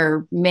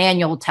regular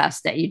manual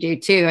test that you do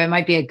too. It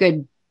might be a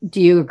good,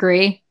 do you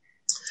agree?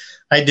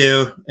 I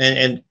do.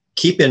 And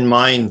keep in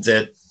mind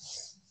that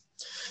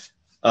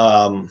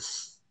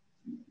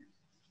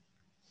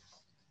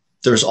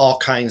there's all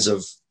kinds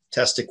of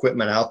test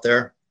equipment out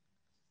there.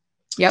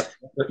 Yep.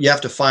 You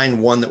have to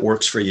find one that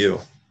works for you.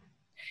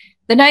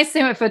 The nice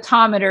thing with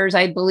photometers,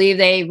 I believe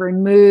they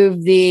remove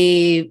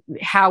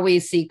how we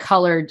see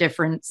color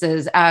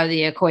differences out of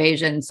the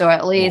equation. So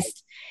at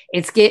least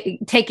it's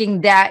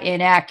taking that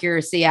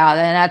inaccuracy out.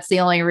 And that's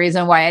the only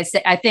reason why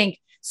I think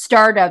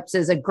startups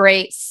is a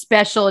great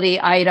specialty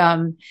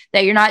item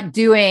that you're not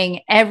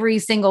doing. Every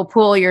single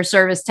pool your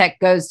service tech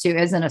goes to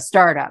isn't a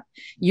startup.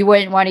 You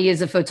wouldn't want to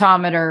use a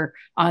photometer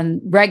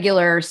on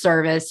regular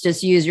service.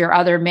 Just use your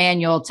other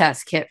manual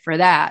test kit for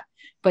that.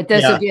 But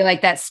this would be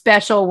like that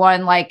special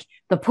one, like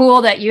the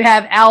pool that you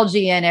have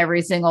algae in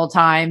every single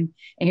time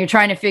and you're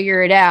trying to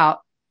figure it out.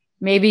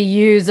 Maybe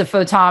use a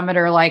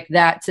photometer like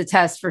that to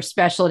test for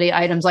specialty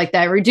items like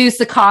that. Reduce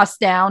the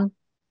cost down,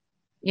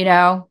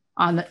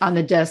 on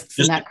the discs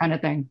and that kind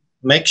of thing.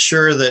 Make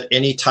sure that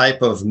any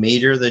type of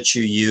meter that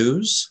you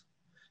use,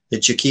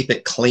 that you keep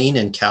it clean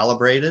and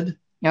calibrated.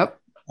 Yep.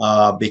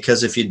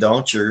 Because if you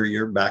don't,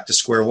 you're back to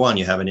square one.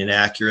 You have an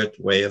inaccurate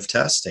way of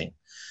testing.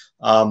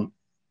 One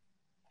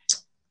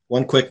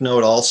quick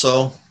note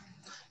also,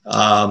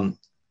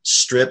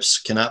 strips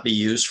cannot be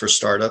used for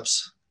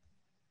startups.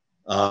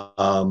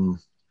 Everybody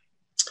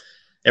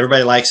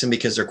likes them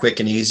because they're quick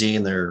and easy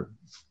and they're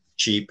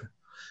cheap,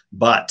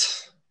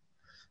 but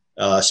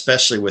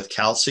especially with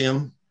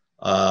calcium,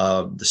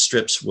 the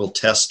strips will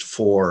test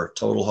for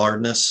total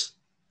hardness,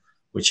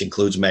 which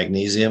includes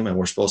magnesium, and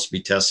we're supposed to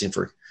be testing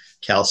for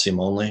calcium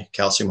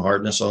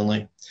hardness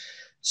only.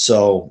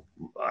 So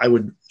I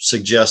would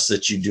suggest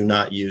that you do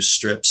not use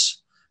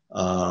strips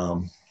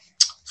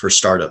for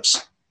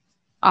startups.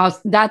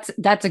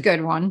 That's a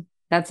good one.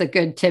 That's a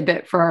good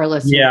tidbit for our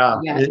listeners. Yeah.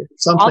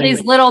 All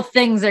these little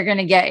things they're going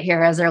to get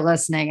here as they're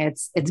listening.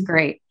 It's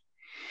great.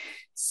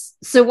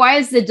 So why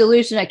is the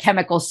dilution of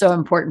chemicals so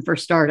important for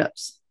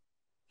startups?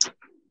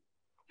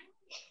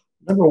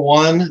 Number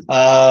one,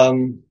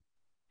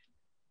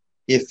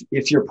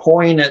 if you're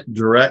pouring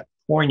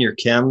your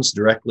chems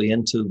directly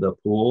into the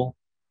pool,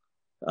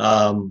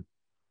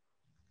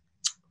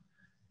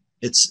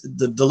 it's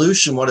the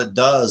dilution. What it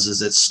does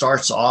is it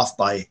starts off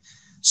by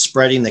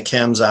spreading the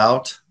chems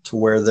out to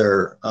where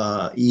they're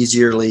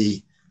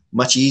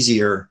much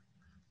easier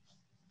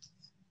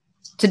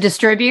to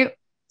distribute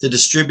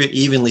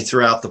evenly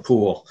throughout the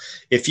pool.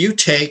 If you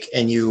take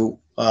and you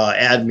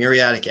add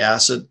muriatic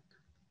acid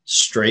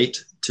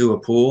straight to a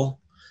pool,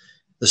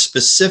 the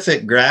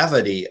specific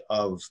gravity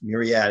of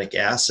muriatic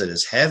acid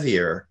is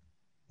heavier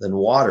than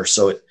water.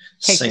 So it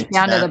sinks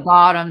down to the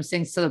bottom,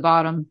 sinks to the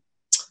bottom.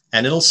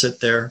 And it'll sit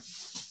there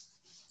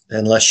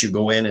unless you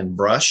go in and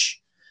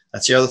brush.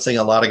 That's the other thing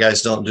a lot of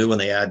guys don't do when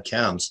they add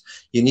chems.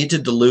 You need to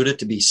dilute it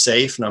to be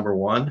safe, number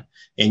one,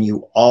 and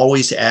you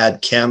always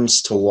add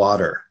chems to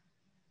water.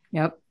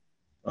 Yep.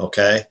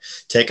 Okay.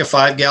 Take a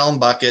 5-gallon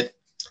bucket,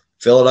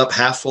 fill it up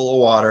half full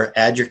of water,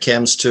 add your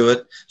chems to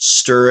it,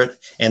 stir it,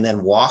 and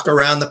then walk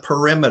around the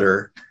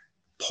perimeter,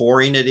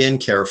 pouring it in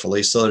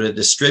carefully so that it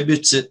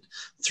distributes it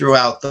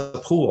throughout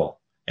the pool.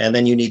 And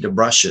then you need to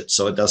brush it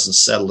so it doesn't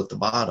settle at the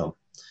bottom.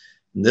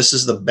 And this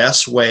is the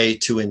best way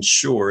to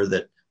ensure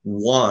that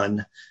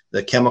one,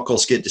 the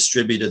chemicals get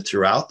distributed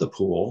throughout the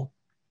pool,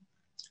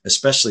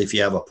 especially if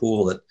you have a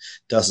pool that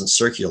doesn't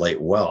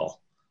circulate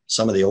well.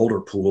 Some of the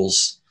older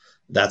pools,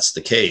 that's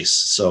the case.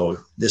 So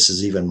this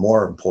is even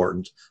more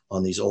important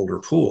on these older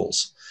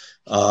pools.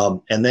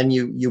 And then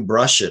you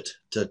brush it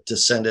to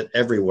send it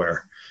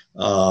everywhere.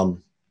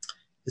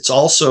 It's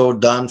also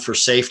done for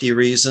safety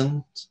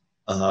reasons.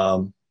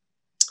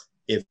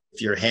 If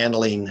you're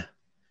handling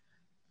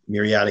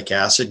muriatic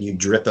acid, you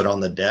drip it on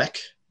the deck,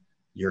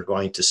 you're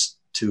going to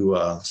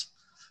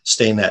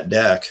stain that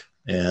deck,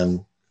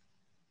 and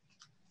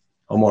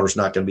homeowner's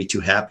not going to be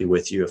too happy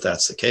with you if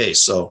that's the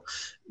case. So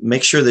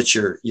make sure that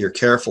you're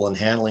careful in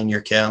handling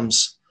your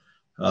chems,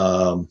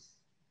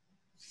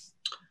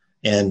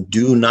 and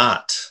do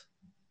not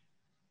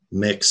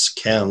mix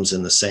chems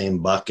in the same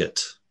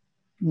bucket.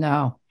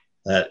 No.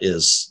 That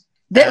is...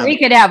 we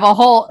could have a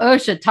whole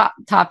OSHA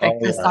topic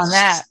just on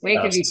that. We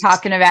yes. could be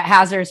talking about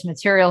hazardous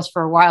materials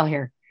for a while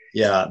here.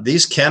 Yeah,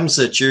 these chems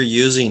that you're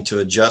using to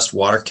adjust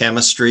water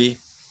chemistry,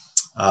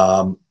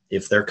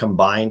 if they're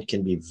combined,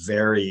 can be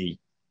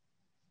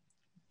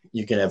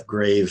you can have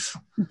grave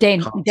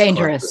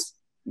dangerous.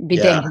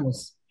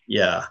 Dangerous.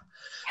 Yeah.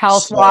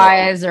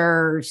 Health-wise,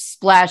 or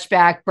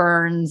splashback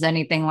burns,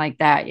 anything like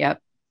that. Yep.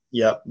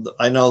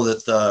 I know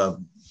that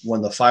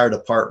when the fire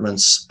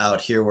departments out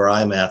here where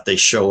I'm at, they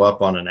show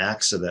up on an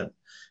accident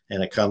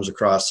and it comes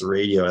across the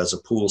radio as a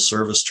pool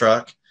service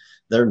truck.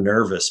 They're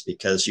nervous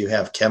because you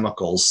have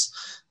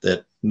chemicals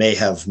that may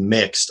have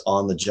mixed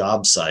on the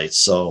job site.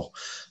 So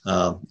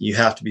you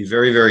have to be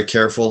very, very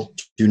careful.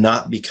 Do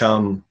not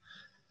become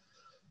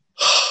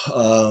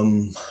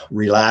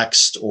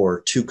relaxed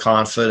or too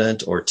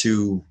confident or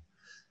too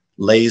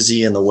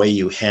lazy in the way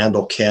you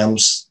handle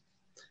chems.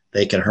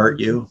 They can hurt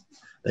you.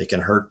 They can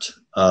hurt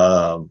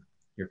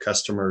your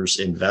customer's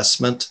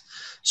investment.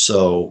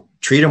 So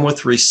treat them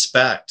with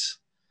respect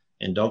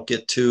and don't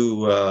get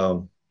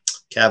too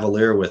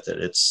cavalier with it.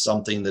 It's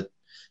something that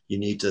you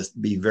need to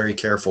be very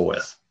careful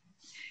with.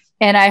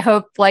 And I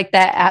hope, like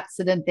that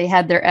accident, they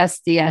had their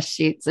SDS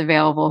sheets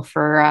available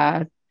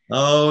for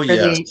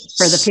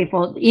the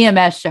people,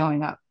 EMS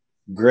showing up.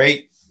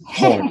 Great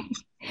point.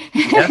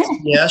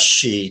 SDS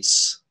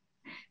sheets,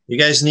 you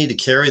guys need to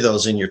carry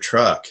those in your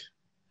truck,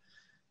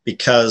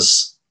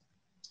 because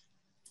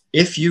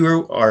if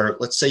you are,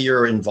 let's say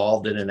you're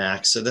involved in an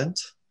accident,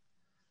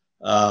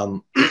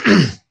 and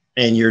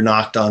you're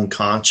knocked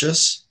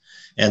unconscious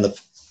and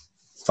the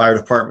fire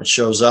department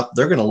shows up,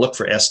 they're going to look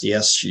for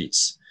SDS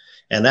sheets.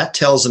 And that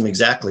tells them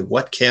exactly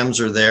what chems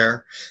are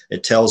there.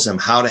 It tells them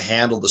how to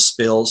handle the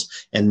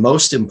spills. And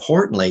most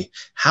importantly,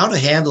 how to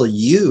handle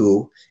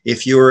you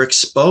if you are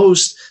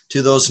exposed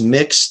to those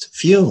mixed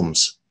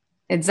fumes.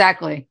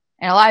 Exactly.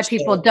 And a lot of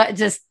people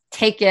just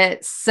take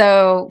it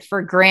so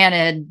for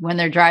granted when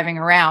they're driving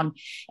around.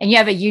 And you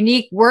have a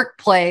unique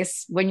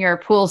workplace when you're a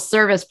pool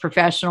service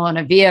professional in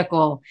a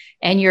vehicle,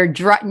 and you're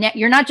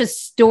not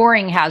just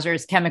storing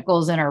hazardous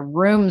chemicals in a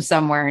room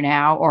somewhere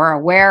now, or a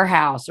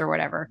warehouse or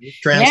whatever.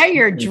 Now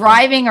you're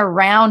driving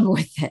around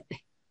with it.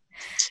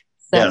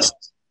 So yes.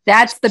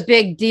 That's the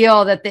big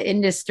deal that the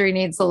industry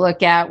needs to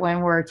look at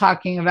when we're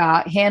talking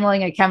about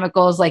handling of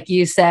chemicals. Like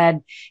you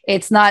said,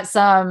 it's not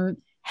some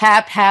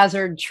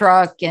haphazard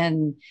truck,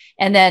 and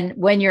then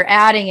when you're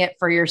adding it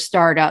for your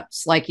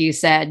startups, like you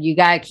said, you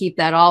got to keep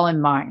that all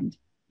in mind.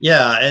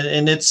 Yeah,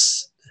 and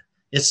it's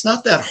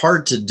not that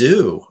hard to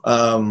do.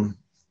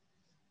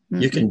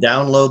 You can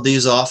download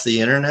these off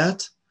the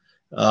internet,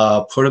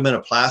 put them in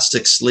a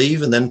plastic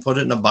sleeve, and then put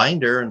it in a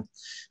binder and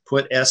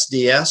put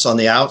SDS on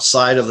the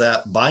outside of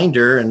that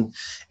binder, and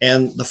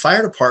the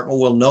fire department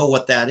will know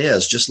what that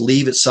is. Just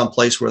leave it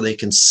someplace where they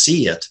can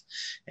see it,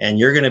 and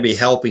you're going to be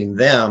helping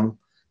them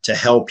to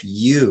help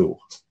you.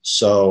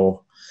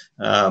 So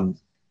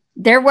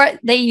they're what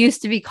they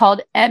used to be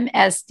called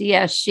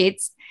MSDS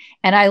sheets.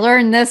 And I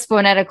learned this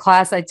one at a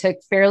class I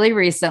took fairly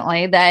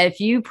recently, that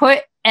if you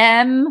put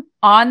M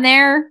on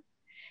there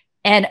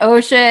and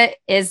OSHA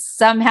is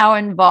somehow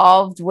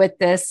involved with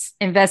this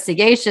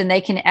investigation,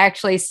 they can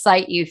actually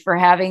cite you for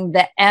having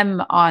the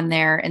M on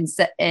there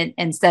instead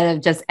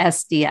of just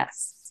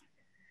SDS.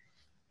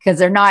 Because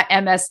they're not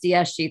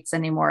MSDS sheets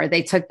anymore.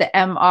 They took the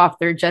M off.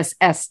 They're just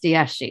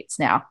SDS sheets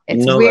now.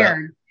 It's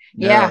weird.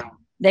 Yeah.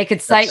 They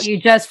could cite you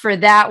just for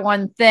that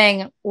one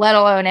thing, let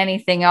alone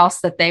anything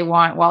else that they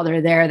want while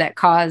they're there that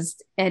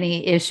caused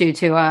any issue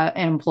to an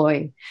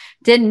employee.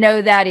 Didn't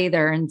know that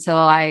either until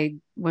I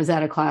was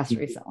at a class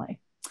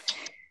recently.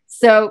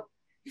 So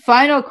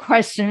final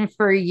question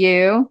for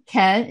you,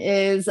 Kent,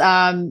 is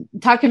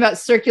talking about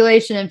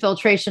circulation and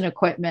filtration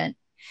equipment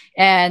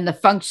and the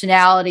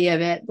functionality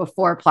of it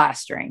before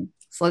plastering.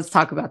 So let's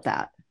talk about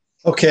that.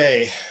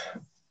 Okay.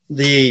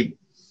 The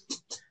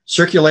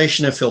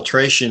circulation and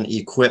filtration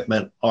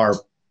equipment are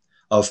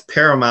of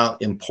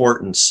paramount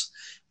importance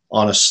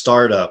on a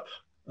startup,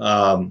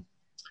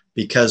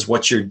 because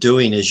what you're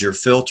doing is you're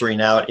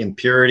filtering out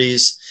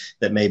impurities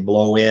that may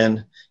blow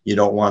in. You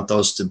don't want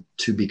those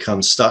to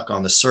become stuck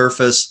on the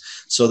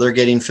surface. So they're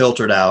getting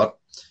filtered out.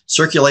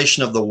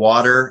 Circulation of the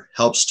water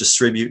helps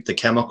distribute the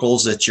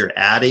chemicals that you're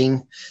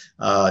adding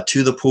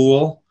to the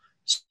pool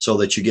so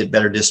that you get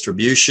better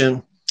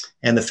distribution.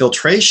 And the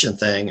filtration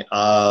thing,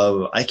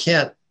 I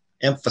can't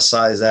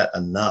emphasize that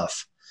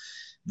enough,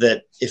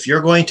 that if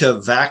you're going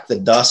to vac the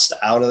dust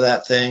out of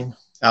that thing,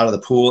 out of the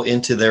pool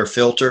into their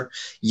filter,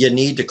 you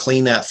need to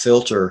clean that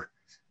filter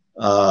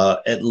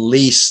at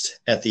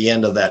least at the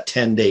end of that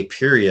 10-day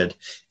period,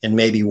 and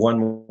maybe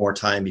one more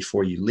time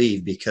before you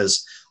leave,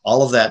 because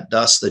all of that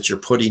dust that you're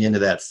putting into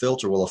that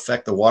filter will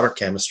affect the water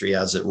chemistry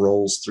as it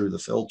rolls through the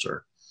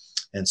filter.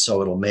 And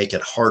so it'll make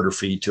it harder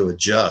for you to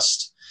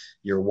adjust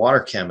your water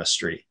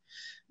chemistry.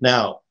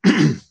 Now,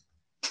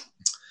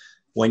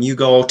 when you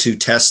go to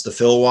test the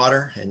fill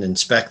water and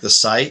inspect the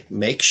site,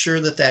 make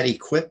sure that that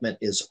equipment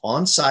is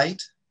on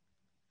site,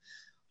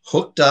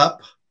 hooked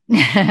up,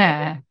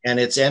 and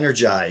it's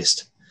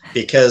energized.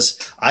 Because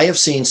I have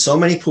seen so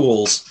many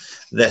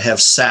pools that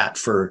have sat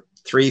for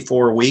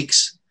 3-4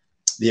 weeks.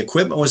 The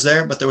equipment was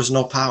there, but there was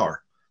no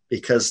power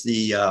because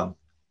the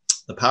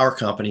power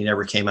company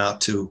never came out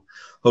to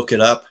hook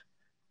it up,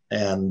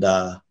 and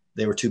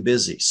they were too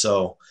busy.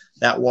 So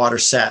that water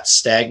sat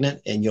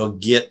stagnant, and you'll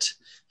get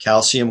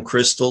calcium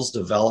crystals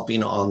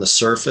developing on the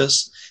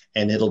surface,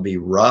 and it'll be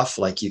rough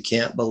like you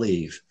can't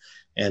believe,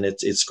 and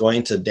it's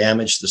going to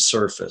damage the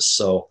surface.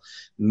 So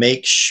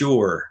make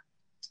sure,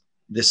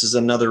 this is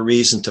another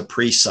reason to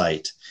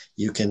pre-site.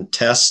 You can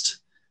test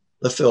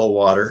the fill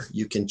water.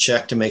 You can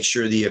check to make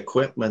sure the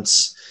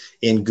equipment's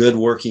in good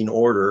working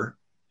order,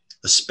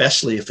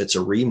 especially if it's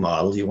a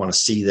remodel. You want to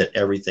see that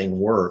everything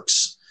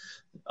works.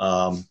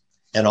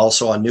 And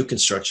also on new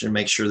construction,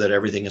 make sure that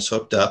everything is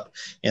hooked up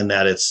and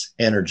that it's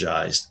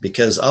energized,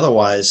 because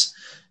otherwise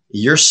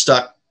you're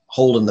stuck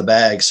holding the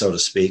bag, so to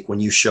speak, when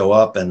you show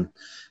up and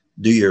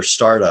do your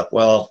startup.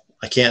 Well,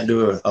 I can't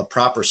do a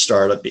proper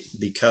startup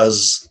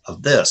because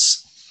of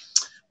this.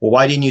 Well,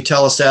 why didn't you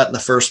tell us that in the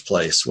first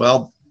place?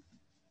 Well,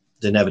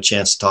 didn't have a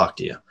chance to talk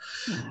to you.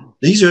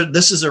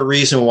 This is a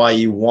reason why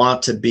you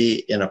want to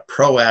be in a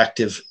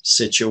proactive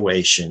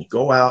situation.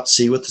 Go out,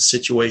 see what the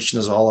situation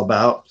is all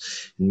about,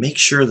 and make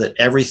sure that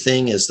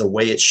everything is the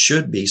way it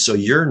should be, so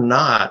you're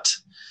not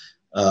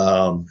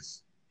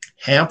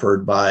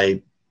hampered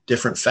by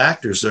different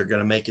factors that are going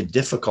to make it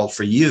difficult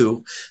for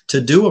you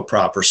to do a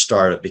proper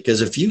startup.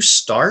 Because if you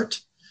start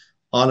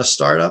on a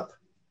startup,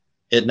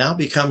 it now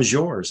becomes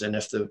yours. And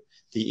if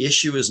the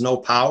issue is no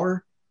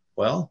power,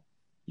 well,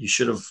 you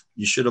should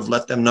have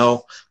let them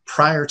know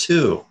prior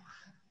to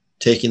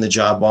taking the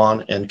job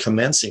on and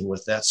commencing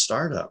with that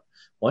startup.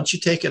 Once you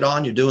take it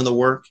on, you're doing the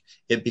work,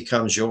 it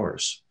becomes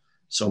yours.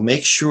 So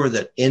make sure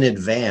that in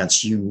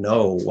advance you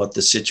know what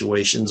the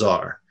situations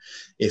are.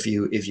 If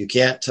you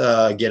can't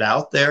get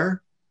out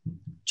there,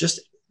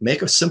 just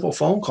make a simple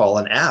phone call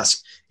and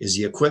ask, is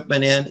the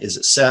equipment in? Is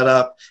it set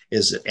up?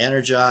 Is it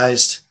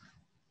energized?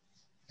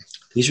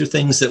 These are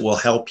things that will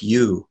help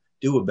you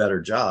do a better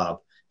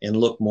job and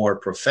look more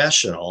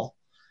professional.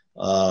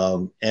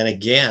 And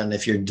again,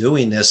 if you're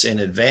doing this in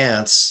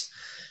advance,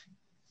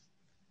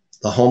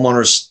 the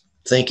homeowner's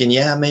thinking,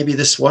 yeah, maybe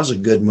this was a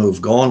good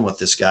move going with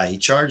this guy. He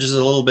charges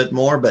a little bit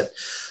more, but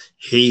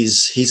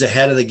he's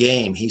ahead of the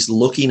game. He's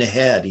looking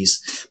ahead.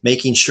 He's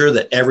making sure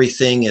that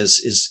everything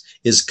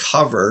is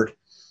covered,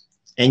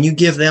 and you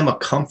give them a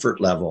comfort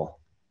level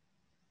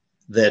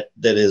that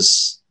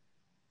is,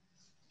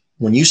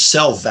 when you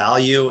sell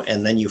value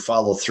and then you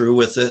follow through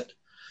with it,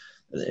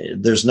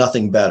 there's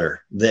nothing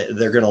better.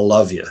 They're going to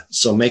love you.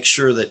 So make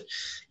sure that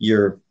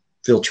your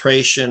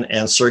filtration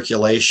and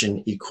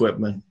circulation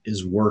equipment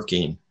is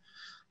working.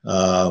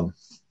 How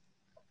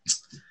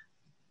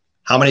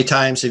many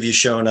times have you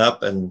shown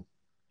up and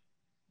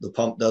the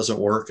pump doesn't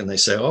work and they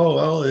say, oh,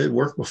 well, it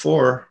worked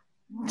before?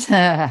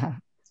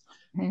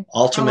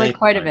 All too many,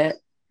 quite a bit.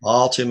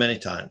 All too many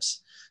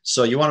times.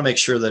 So you want to make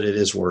sure that it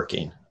is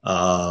working.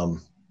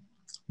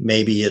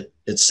 Maybe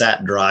it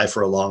sat dry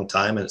for a long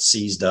time and it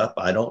seized up.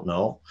 I don't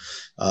know.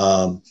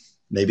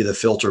 Maybe the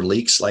filter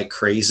leaks like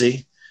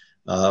crazy.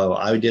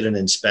 I did an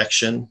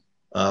inspection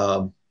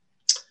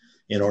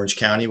in Orange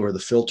County where the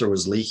filter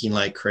was leaking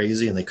like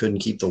crazy and they couldn't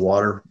keep the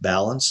water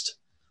balanced.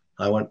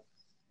 I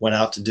went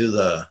out to do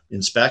the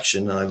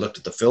inspection and I looked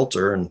at the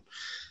filter and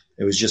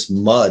it was just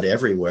mud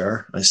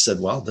everywhere. I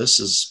said, well, this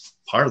is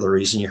part of the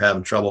reason you're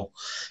having trouble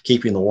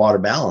keeping the water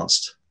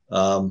balanced.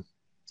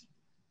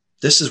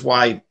 This is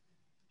why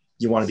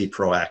you want to be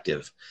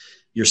proactive.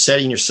 You're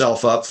setting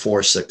yourself up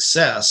for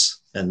success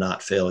and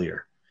not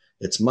failure.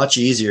 It's much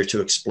easier to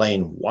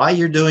explain why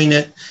you're doing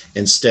it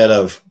instead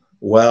of,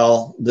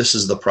 well, this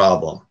is the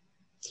problem.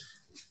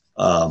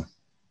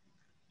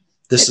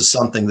 This is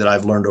something that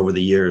I've learned over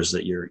the years,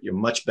 that you're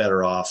much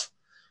better off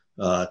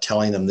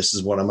telling them, this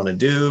is what I'm going to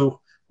do.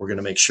 We're going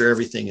to make sure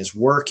everything is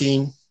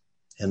working.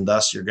 And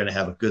thus you're going to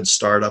have a good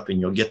startup and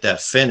you'll get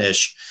that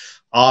finish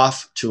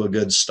off to a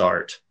good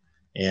start.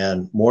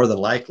 And more than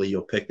likely,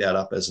 you'll pick that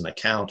up as an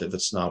account if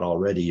it's not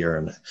already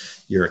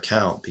your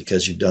account,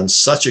 because you've done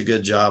such a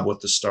good job with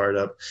the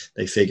startup.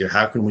 They figure,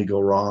 how can we go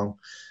wrong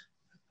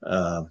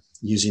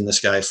using this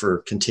guy for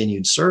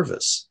continued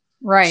service?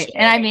 Right. So,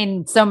 And I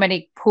mean, so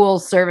many pool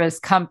service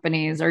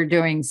companies are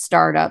doing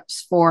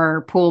startups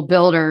for pool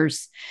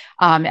builders,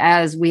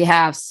 as we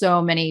have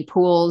so many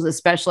pools,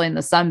 especially in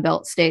the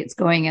Sunbelt states,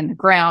 going in the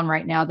ground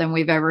right now than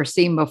we've ever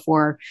seen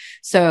before.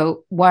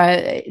 So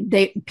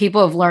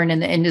people have learned in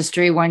the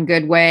industry, one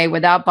good way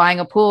without buying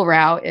a pool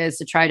route is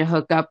to try to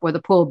hook up with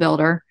a pool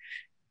builder,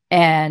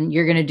 and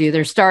you're going to do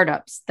their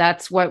startups.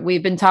 That's what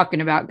we've been talking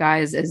about,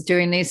 guys, is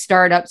doing these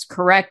startups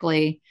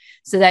correctly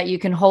so that you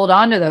can hold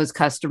on to those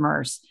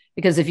customers.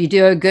 Because if you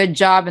do a good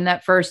job in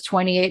that first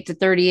 28 to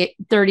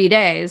 30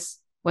 days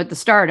with the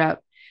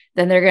startup,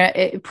 then they're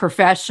going to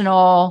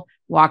professional,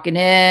 walking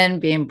in,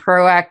 being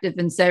proactive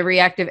instead of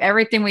reactive.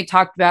 Everything we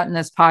talked about in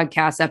this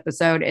podcast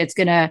episode, it's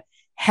going to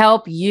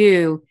help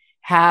you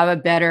have a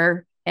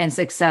better and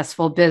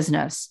successful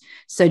business.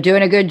 So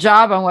doing a good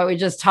job on what we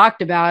just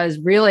talked about is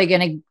really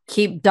going to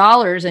keep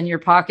dollars in your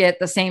pocket at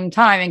the same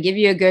time and give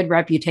you a good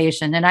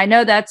reputation. And I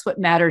know that's what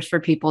matters for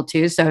people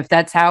too. So if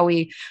that's how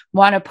we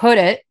want to put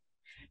it,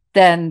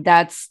 then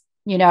that's,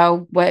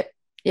 what,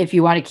 if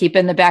you want to keep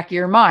in the back of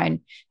your mind,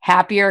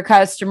 happier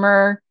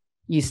customer,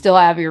 you still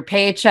have your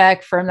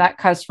paycheck from that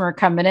customer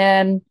coming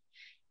in.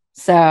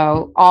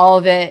 So all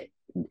of it,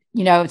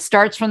 it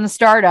starts from the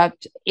startup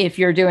if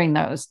you're doing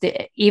those,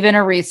 even a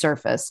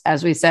resurface,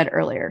 as we said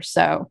earlier.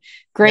 So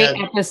great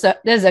episode.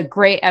 This is a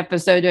great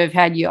episode to have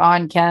had you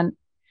on, Kent,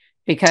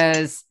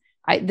 because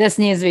this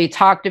needs to be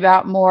talked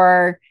about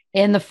more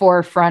in the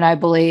forefront, I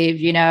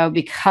believe,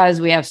 because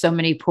we have so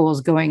many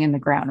pools going in the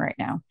ground right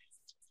now.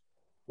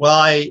 Well,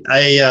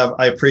 I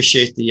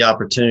appreciate the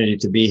opportunity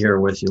to be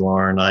here with you,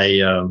 Lauren.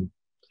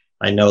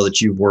 I know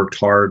that you've worked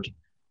hard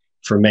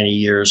for many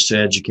years to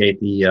educate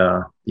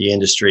the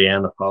industry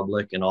and the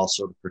public, and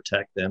also to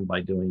protect them by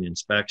doing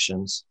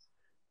inspections.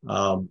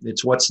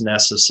 It's what's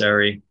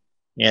necessary.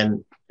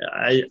 And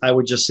I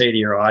would just say to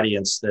your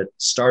audience that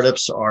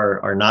startups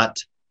are not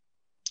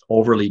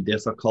overly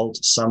difficult.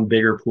 Some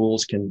bigger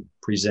pools can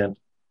present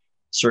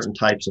certain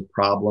types of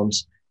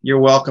problems. You're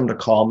welcome to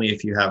call me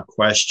if you have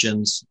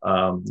questions.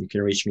 You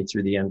can reach me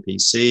through the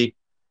NPC.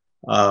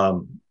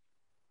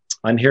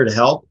 I'm here to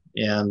help.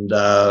 And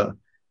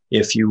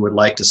if you would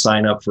like to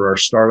sign up for our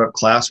startup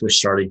class, we're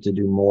starting to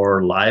do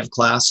more live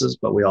classes,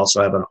 but we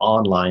also have an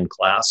online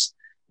class,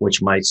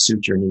 which might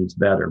suit your needs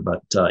better.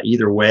 But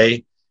either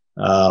way,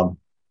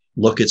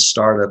 look at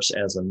startups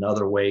as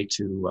another way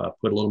to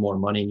put a little more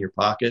money in your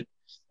pocket.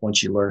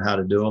 Once you learn how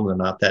to do them, they're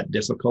not that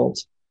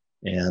difficult,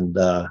 and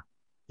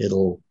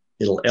it'll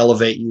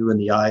elevate you in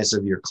the eyes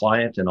of your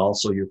client and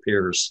also your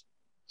peers.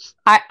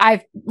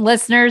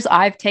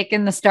 I've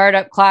taken the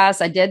startup class.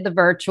 I did the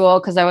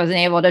virtual because I wasn't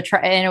able to try,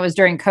 and it was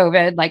during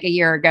COVID, like a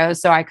year ago.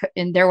 So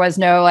there was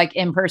no like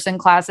in-person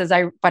classes.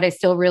 But I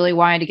still really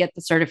wanted to get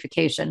the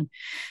certification.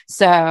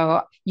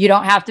 So you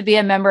don't have to be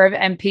a member of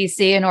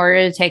NPC in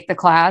order to take the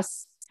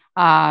class.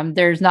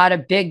 There's not a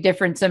big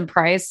difference in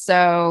price.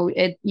 So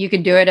you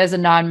can do it as a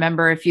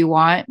non-member if you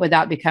want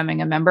without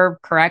becoming a member.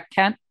 Correct,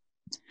 Kent?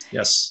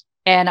 Yes.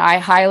 And I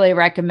highly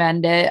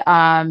recommend it.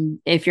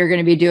 If you're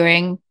going to be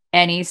doing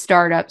any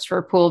startups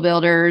for pool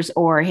builders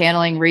or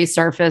handling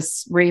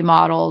resurface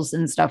remodels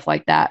and stuff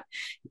like that,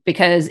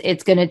 because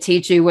it's going to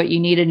teach you what you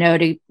need to know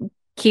to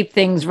keep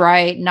things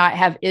right, not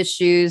have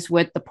issues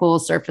with the pool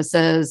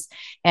surfaces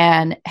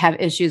and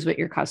have issues with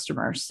your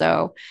customers.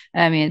 So,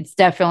 I mean, it's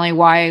definitely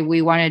why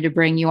we wanted to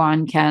bring you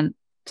on, Kent,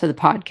 to the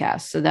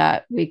podcast so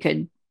that we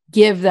could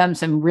give them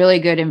some really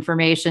good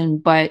information,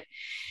 but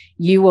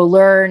you will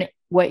learn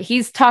what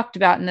he's talked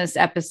about in this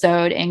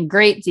episode in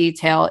great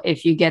detail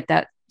if you get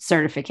that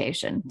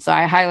certification. So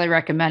I highly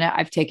recommend it.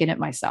 I've taken it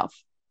myself.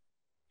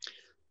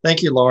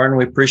 Thank you, Lauren.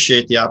 We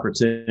appreciate the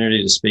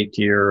opportunity to speak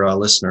to your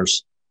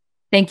listeners.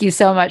 Thank you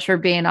so much for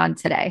being on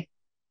today.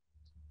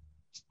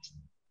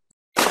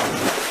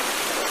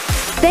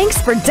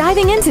 Thanks for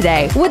diving in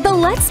today with the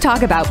Let's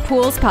Talk About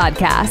Pools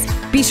podcast.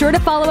 Be sure to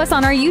follow us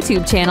on our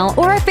YouTube channel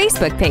or our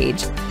Facebook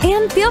page.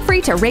 And feel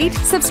free to rate,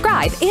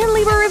 subscribe, and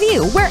leave a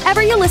review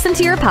wherever you listen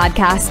to your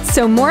podcasts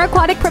so more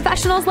aquatic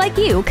professionals like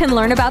you can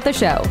learn about the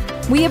show.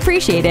 We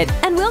appreciate it,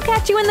 and we'll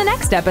catch you in the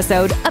next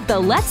episode of the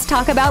Let's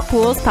Talk About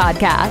Pools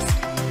podcast.